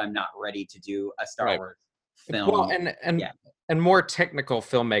know that I'm not ready to do a Star Wars film. Well, and and more technical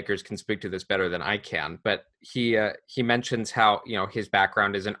filmmakers can speak to this better than I can, but he mentions how, you know, his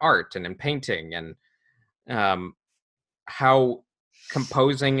background is in art and in painting, and how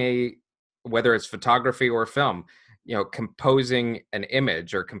composing whether it's photography or film, you know, composing an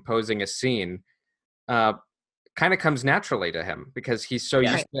image or composing a scene kind of comes naturally to him because he's so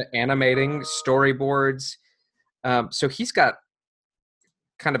used to animating storyboards. So he's got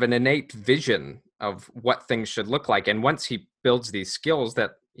kind of an innate vision of what things should look like. And once he builds these skills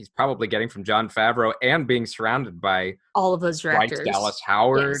that he's probably getting from Jon Favreau and being surrounded by all of those directors, Bryce Dallas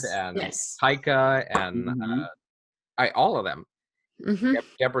Howard and Taika and all of them,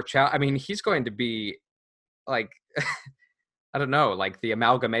 Deborah Chow. I mean, he's going to be like, I don't know, like the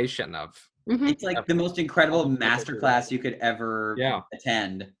amalgamation of. It's like the most incredible masterclass you could ever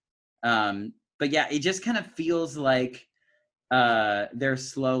attend. But yeah, it just kind of feels like they're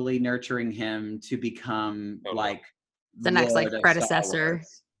slowly nurturing him to become like the next like predecessor.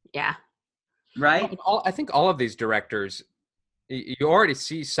 Yeah. Right. I think all of these directors, you already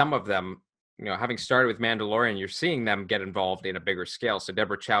see some of them, you know, having started with Mandalorian, you're seeing them get involved in a bigger scale. So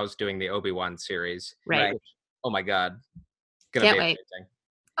Deborah Chow's doing the Obi-Wan series. Right. Which, oh my God. It's Can't wait. Amazing.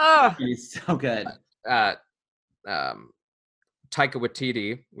 Oh, he's so good. Taika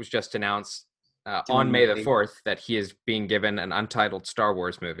Waititi was just announced on May the 4th that he is being given an untitled Star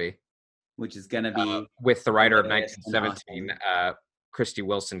Wars movie, which is going to be with the writer of 1917, Christy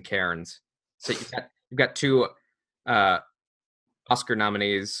Wilson Cairns. So you've got two Oscar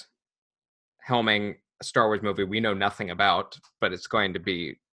nominees helming a Star Wars movie we know nothing about, but it's going to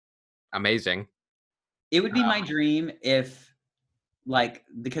be amazing. It would be my dream if, like,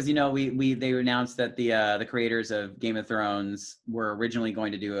 because you know they announced that the creators of Game of Thrones were originally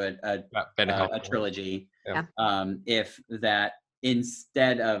going to do a trilogy. Yeah. If that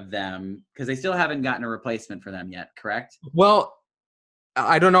instead of them, because they still haven't gotten a replacement for them yet, correct? Well,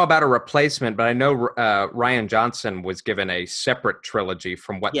 I don't know about a replacement, but I know Rian Johnson was given a separate trilogy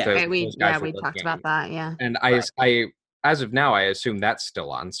from what those guys we talked about that. Yeah, and I as of now I assume that's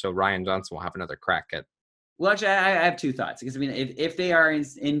still on, so Rian Johnson will have another crack at. Well, actually, I have two thoughts, because I mean, if they are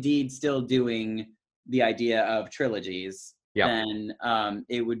indeed still doing the idea of trilogies, then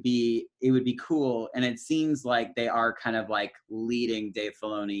it would be cool, and it seems like they are kind of like leading Dave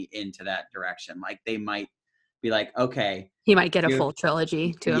Filoni into that direction. Like they might be like, okay, he might get a full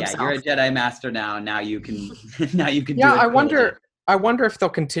trilogy to himself. Yeah, you're a Jedi Master now. Now you can do. Yeah, I wonder if they'll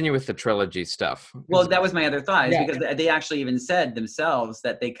continue with the trilogy stuff. Well, that was my other thought, because they actually even said themselves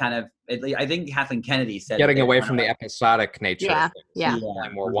that they kind of, I think Kathleen Kennedy said, getting away from the episodic nature of things,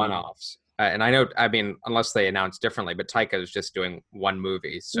 and more one-offs. And I know, I mean, unless they announce differently, but Taika is just doing one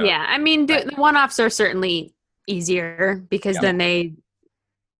movie. So yeah, I mean, the one-offs are certainly easier because then they,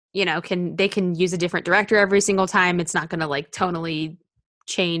 you know, they can use a different director every single time. It's not going to like tonally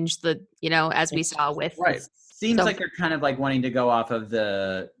change the, you know, as we saw with. Right. Seems like they're kind of like wanting to go off of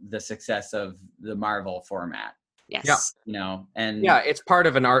the success of the Marvel format. Yes. Yeah. You know, and it's part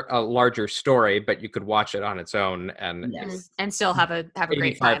of a larger story, but you could watch it on its own and and still have a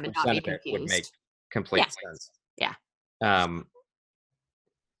great time and not be confused. Would make complete sense. Yeah.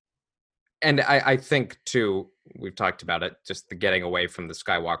 And I think too, we've talked about it, just the getting away from the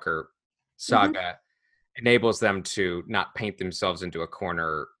Skywalker saga enables them to not paint themselves into a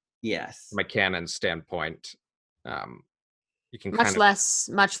corner. Yes. From a canon standpoint. You can much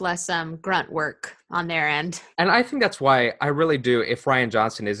less grunt work on their end. And I think that's why I really do, if Rian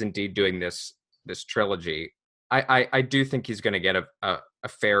Johnson is indeed doing this trilogy, I do think he's going to get a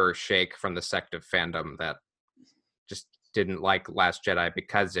fairer shake from the sect of fandom that just didn't like Last Jedi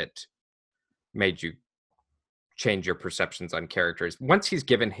because it made you change your perceptions on characters. Once he's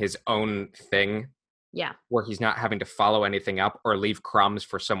given his own thing, where he's not having to follow anything up or leave crumbs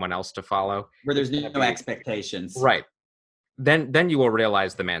for someone else to follow, where there's no expectations, right? Then you will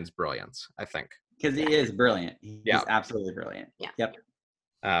realize the man's brilliance, I think, because he is brilliant. He's absolutely brilliant. Yep.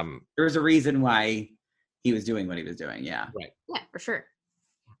 There's a reason why he was doing what he was doing. Right. Yeah, for sure.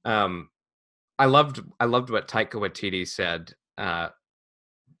 I loved what Taika Waititi said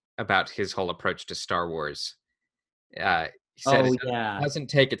about his whole approach to Star Wars. He said it doesn't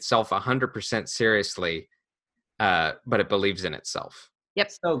take itself 100% seriously, but it believes in itself.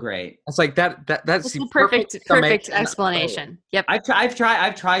 Yep. So great. It's like that's the perfect explanation. Yep. I've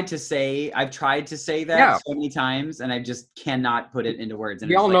tried to say that so many times, and I just cannot put it into words. And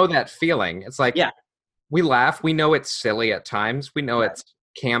we all know that feeling. It's like, we laugh. We know it's silly at times. We know it's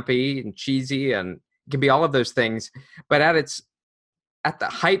campy and cheesy, and it can be all of those things. But at the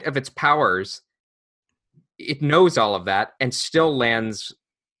height of its powers, it knows all of that and still lands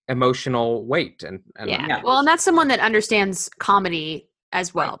emotional weight and Yeah. Yeah. Well, and that's someone that understands comedy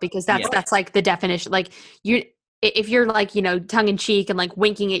as well, because that's Yeah. that's like the definition. Like if you're like, tongue in cheek and like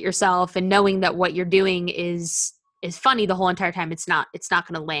winking at yourself and knowing that what you're doing is funny the whole entire time, it's not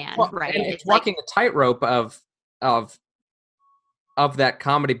going to land, Well, right? and it's like, walking a tightrope of that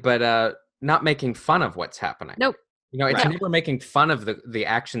comedy, but not making fun of what's happening. Nope. It's Right. never making fun of the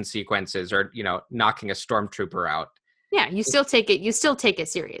action sequences or knocking a stormtrooper out. yeah, you still take it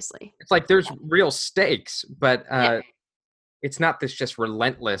seriously. It's like there's real stakes, but Yeah. it's not this just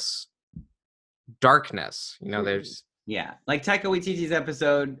relentless darkness. There's Yeah, like Taika Waititi's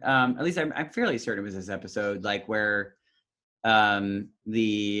episode. At least I'm fairly certain it was this episode, like where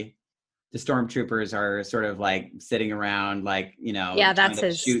the stormtroopers are sort of like sitting around, like Yeah, trying that's to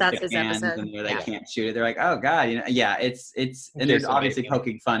his- shoot that's the his cans, episode. and they Yeah. can't shoot it. They're like, oh god, yeah, it's and they're Jason obviously Bateman.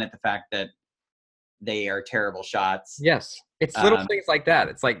 poking fun at the fact that they are terrible shots. yes, it's little Um, things like that.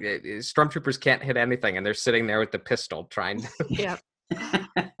 It's like stormtroopers can't hit anything, and they're sitting there with the pistol trying to. Yeah.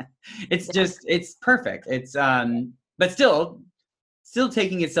 It's perfect. It's but still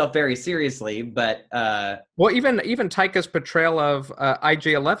taking itself very seriously, but Well, even Taika's portrayal of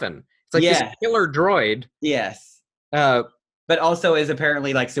IG-11, it's like this Yeah. killer droid. yes, But also is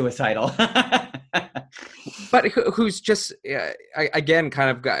apparently like suicidal. who's just again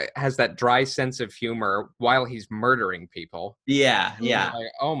kind of has that dry sense of humor while he's murdering people. yeah,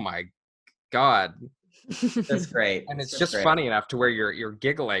 Like, oh my god! that's great. And it's That's just great. funny enough to where you're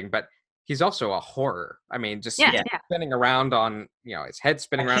giggling, but he's also a horror. I mean, just Yeah. spinning around on his head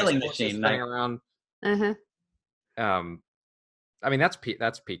spinning A around, his killing horse is machine, spinning like- around. Uh-huh. I mean that's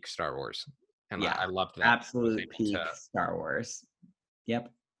peak Star Wars, and Yeah, I loved that. Absolute Able peak to Star Wars.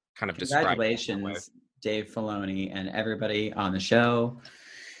 Yep. kind of describe it that way. Congratulations, Dave Filoni and everybody on the show.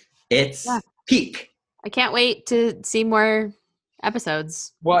 It's Yeah. peak. I can't wait to see more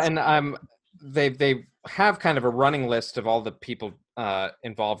episodes. Well, and they have kind of a running list of all the people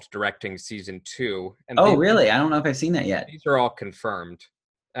involved directing season 2. And Oh, really? I don't know if I've seen that yet. these are all confirmed.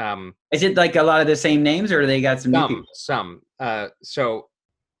 Is it like a lot of the same names, or do they got some new people? Some. So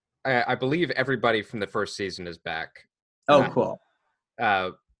I believe everybody from the first season is back. Oh, cool.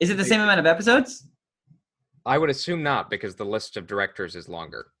 Is it the same amount of episodes? I would assume not, because the list of directors is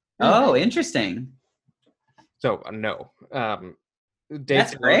longer. Oh, interesting. So no.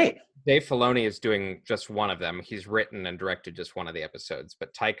 That's great. Dave Filoni is doing just one of them. He's written and directed just one of the episodes,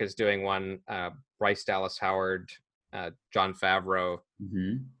 but Taika's doing one. Bryce Dallas Howard, Jon Favreau,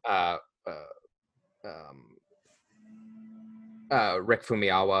 Mhm. Rick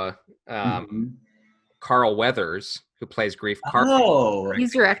Fumiyawa, Mhm. Carl Weathers, who plays Grief Carpenter, Oh,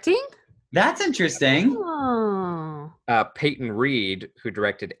 He's directing? that's interesting. Oh. Peyton Reed, who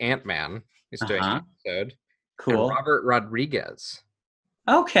directed Ant-Man, is doing Uh-huh. an episode, Cool. and Robert Rodriguez.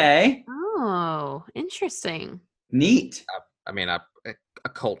 Okay. Oh, interesting. Neat. I mean, a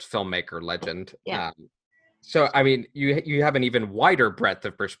cult filmmaker legend. Yeah. So, I mean, you have an even wider breadth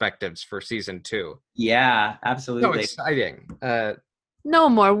of perspectives for season 2. Yeah, So absolutely. exciting. No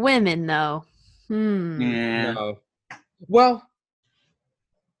more women, though. Yeah. No. Well,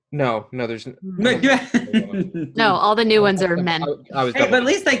 no, there's. No, all the new ones are men. I was Hey, but at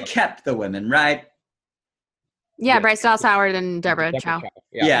least they kept the women, right? Yeah, Yeah. Bryce Dallas Howard and Deborah Chow.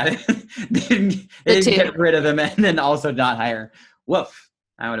 Yeah. they didn't two. get rid of them and then also not hire. Woof.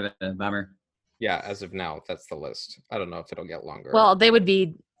 That would have been a bummer. Yeah, as of now, that's the list. I don't know if it'll get longer. Well, they would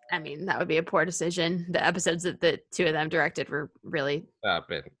be. I mean, that would be a poor decision. The episodes that the two of them directed were really but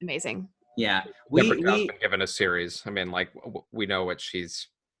amazing. Yeah. Deborah Chow's We been given a series. I mean, like we know what she's.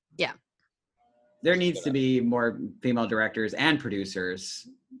 there needs to be more female directors and producers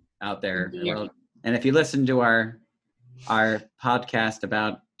out there. Indeed. Well, and if you listen to our podcast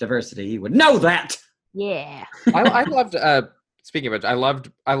about diversity, you would know that. Yeah. I loved. Speaking of it, I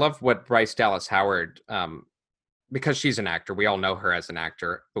loved what Bryce Dallas Howard. Because she's an actor, we all know her as an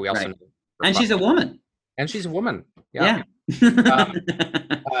actor, but we also Right. know her And she's a woman. and she's a woman. Yeah.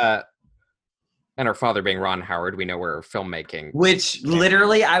 And her father being Ron Howard, we know her filmmaking. Which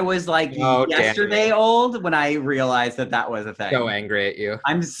literally I was like Oh, yesterday Daniel. old when I realized that was a thing. So angry at you.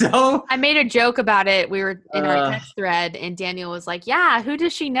 I'm so I made a joke about it. We were in our Uh. text thread, and Daniel was like, "Yeah, who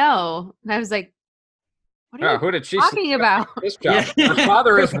does she know?" And I was like, "What are you Who did she talking about? this job? Yeah. Her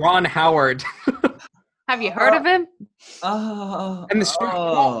father is Ron Howard. Have you heard of him?" oh And the story,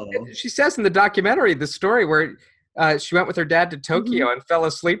 oh. she says in the documentary, the story where she went with her dad to Tokyo Mm-hmm. and fell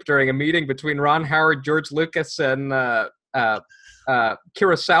asleep during a meeting between Ron Howard, George Lucas, and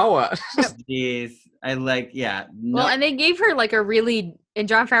Kurosawa. Jeez. I like, yeah. Well, and they gave her like a really, and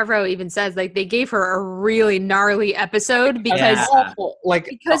Jon Favreau even says like they gave her a really gnarly episode because awful, like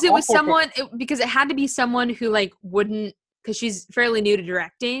because it was awful- someone because it had to be someone who like wouldn't, because she's fairly new to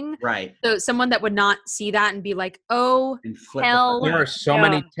directing, right. so someone that would not see that and be like, oh And flip hell, There are so Yeah.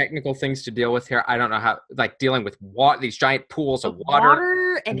 many technical things to deal with here. I don't know how, like dealing with these giant pools of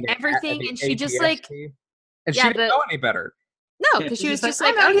water and the- everything, the and she just like ATST. And Yeah, she didn't but- know any better. no, Yeah, because she she's was just just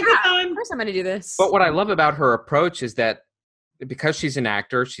like, like, "I'm oh having a good yeah, time." of course I'm gonna do this. But what I love about her approach is that because she's an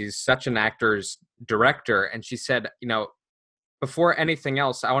actor, she's such an actor's director, and she said, before anything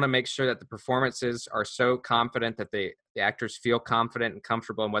else, I want to make sure that the performances are so confident that the actors feel confident and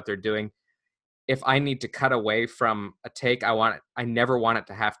comfortable in what they're doing. If I need to cut away from a take, I never want it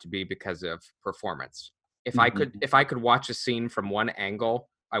to have to be because of performance. If I could watch a scene from one angle,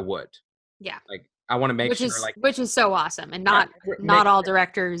 I would. Yeah. Like I want to make sure which is so awesome, and not all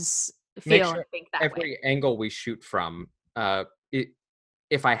directors feel sure and think that way. every angle we shoot from,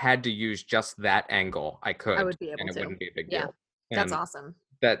 if I had to use just that angle, I could, I would be able and it to. wouldn't be a big Yeah. deal. That's And awesome.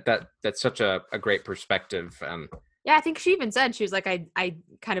 That's such a great perspective. Yeah, I think she even said she was like, I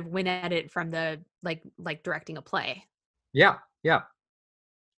kind of went at it from the like directing a play. Yeah,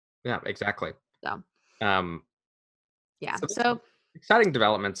 exactly. So. Um, Yeah. So- So exciting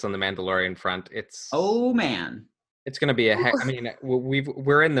developments on the Mandalorian front. It's Oh man. it's going to be I mean,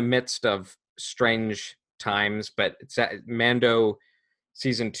 we're in the midst of strange times, but it's Mando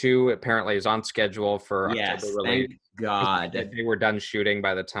season 2 apparently is on schedule for Yes. October release. Thank God. They were done shooting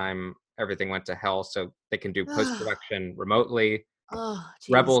by the time everything went to hell, so they can do post-production remotely. geez.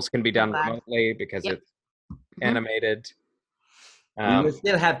 Rebels can be done glad. remotely because Yep. it's animated. We will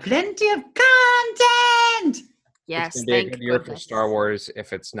still have plenty of content. Yes, it's gonna be a thank good year for goodness. Star Wars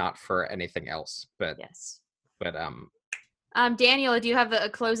if it's not for anything else. But Yes. Daniel, do you have the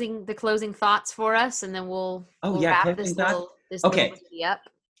closing thoughts for us, and then we'll yeah, wrap closing thoughts? this Okay. little movie up.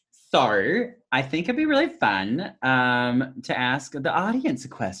 So I think it'd be really fun to ask the audience a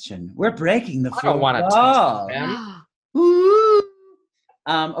question. We're breaking the I don't want to wall. test them. Woo!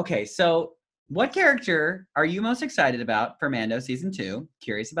 Okay, so what character are you most excited about for Mando season 2?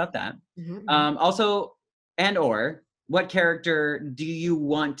 Curious about that. Mhm. Also, and or what character do you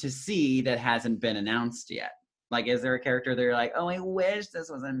want to see that hasn't been announced yet? Like, is there a character that you're like, oh, I wish this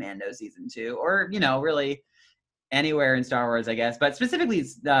was in Mando season 2, or really anywhere in Star Wars, I guess, but specifically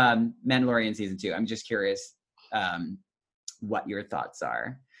Mandalorian season 2. I'm just curious what your thoughts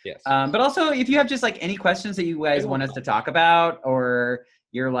are. Yes. But also, if you have just like any questions that you guys want us to talk about, or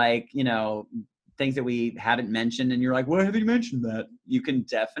you're like, things that we haven't mentioned and you're like, why haven't you mentioned that? You can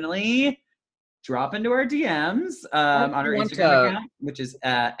definitely drop into our DMs on our Instagram account, which is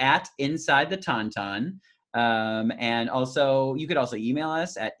at Inside the Tauntaun. And also, you could also email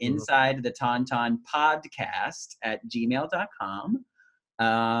us at insidethetauntaunpodcast@gmail.com.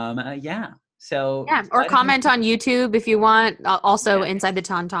 So Yeah, or comment on YouTube if you want. Also, Inside the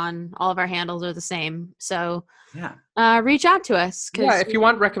Tauntaun, all of our handles are the same. So reach out to us. Yeah, if you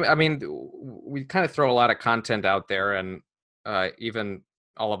want I mean, we kind of throw a lot of content out there, and even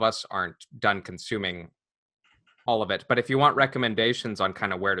all of us aren't done consuming all of it. But if you want recommendations on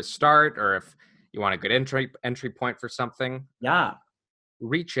kind of where to start, or if you want a good entry point for something,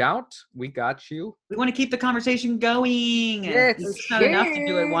 reach out. We got you. We want to keep the conversation going. Yes, It's not enough to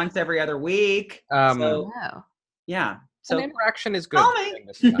do it once every other week. So an interaction is good. during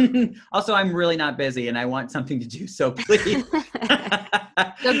this call time. me. Also, I'm really not busy and I want something to do, so please.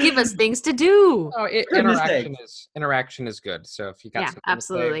 They'll give us things to do. Oh, interaction is good. So if you got something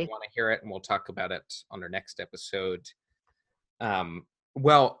absolutely. to say, you want to hear it, and we'll talk about it on our next episode.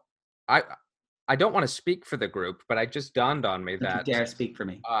 Well, I don't want to speak for the group, but it just dawned on me that dare speak for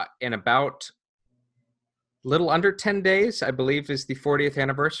me. In about little under 10 days, I believe, is the 40th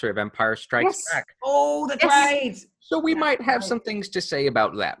anniversary of Empire Strikes Back. Oh, that's right. So we might have some things to say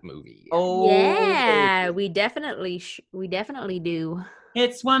about that movie. Oh, Yeah, we definitely do.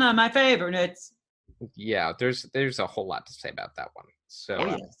 it's one of my favorites. Yeah, there's a whole lot to say about that one. So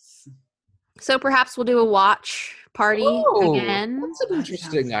Yes. So perhaps we'll do a watch party again. That's an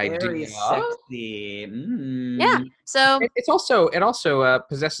interesting Very idea. sexy. Yeah. So It also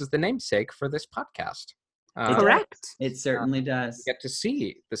possesses the namesake for this podcast. correct. It certainly does. Get to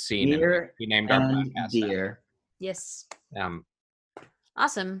see the scene Dear we named our and podcast. dear. Yes. after.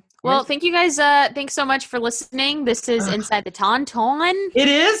 Awesome. Well, thank you guys. Thanks so much for listening. This is Inside the Tauntaun. It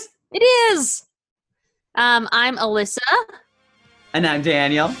is. It is. I'm Alyssa. And I'm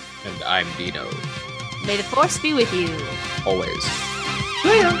Daniel. And I'm Dino. May the force be with you. Always.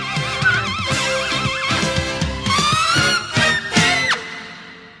 See ya.